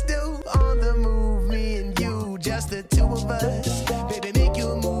lovers do. On the move, me and you, just the two of us. Baby, make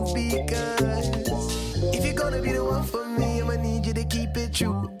you move because if you're gonna be the one for me, I'ma need you to keep it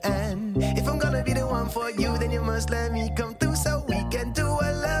true. And if I'm gonna be the one for you, then you must let me come through so we can do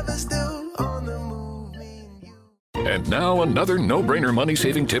what lovers do. On the move, me and you. And now another no-brainer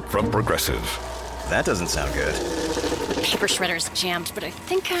money-saving tip from Progressive. That doesn't sound good. Paper shredder's jammed, but I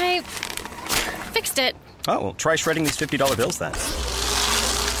think I fixed it. Oh, well, try shredding these $50 bills then.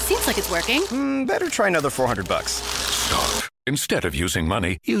 Seems like it's working. Better try another $400. Stop. Instead of using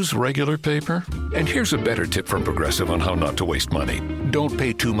money, use regular paper. And here's a better tip from Progressive on how not to waste money. Don't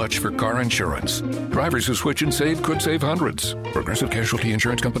pay too much for car insurance. Drivers who switch and save could save hundreds. Progressive Casualty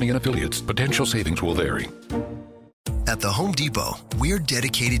Insurance Company and Affiliates. Potential savings will vary. At the Home Depot, we're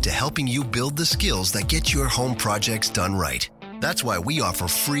dedicated to helping you build the skills that get your home projects done right. That's why we offer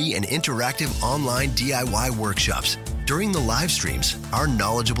free and interactive online DIY workshops. During the live streams, our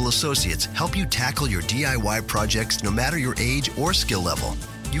knowledgeable associates help you tackle your DIY projects no matter your age or skill level.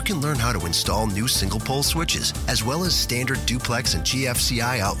 You can learn how to install new single-pole switches, as well as standard duplex and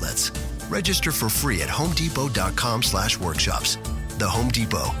GFCI outlets. Register for free at homedepot.com/workshops. The Home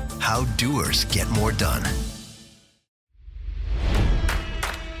Depot, how doers get more done.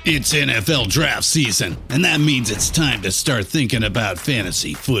 It's NFL draft season, and that means it's time to start thinking about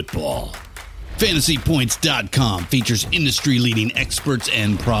fantasy football. FantasyPoints.com features industry-leading experts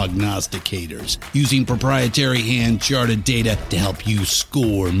and prognosticators using proprietary hand-charted data to help you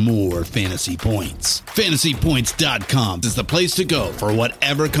score more fantasy points. FantasyPoints.com is the place to go for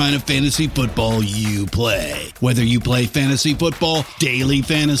whatever kind of fantasy football you play. Whether you play fantasy football, daily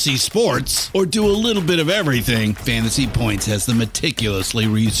fantasy sports, or do a little bit of everything, Fantasy Points has the meticulously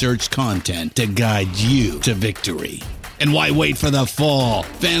researched content to guide you to victory. And why wait for the fall?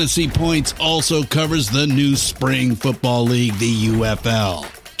 Fantasy Points also covers the new spring football league, the UFL.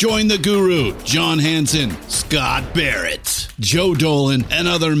 Join the guru, John Hansen, Scott Barrett, Joe Dolan, and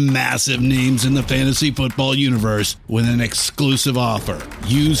other massive names in the fantasy football universe with an exclusive offer.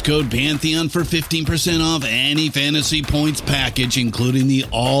 Use code Pantheon for 15% off any Fantasy Points package, including the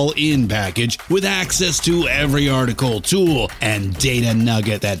all-in package, with access to every article, tool, and data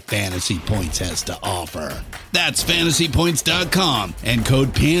nugget that Fantasy Points has to offer. That's FantasyPoints.com and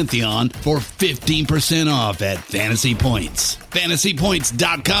code Pantheon for 15% off at Fantasy Points.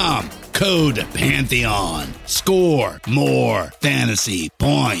 FantasyPoints.com, code Pantheon. Score more fantasy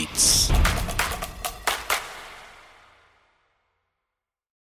points.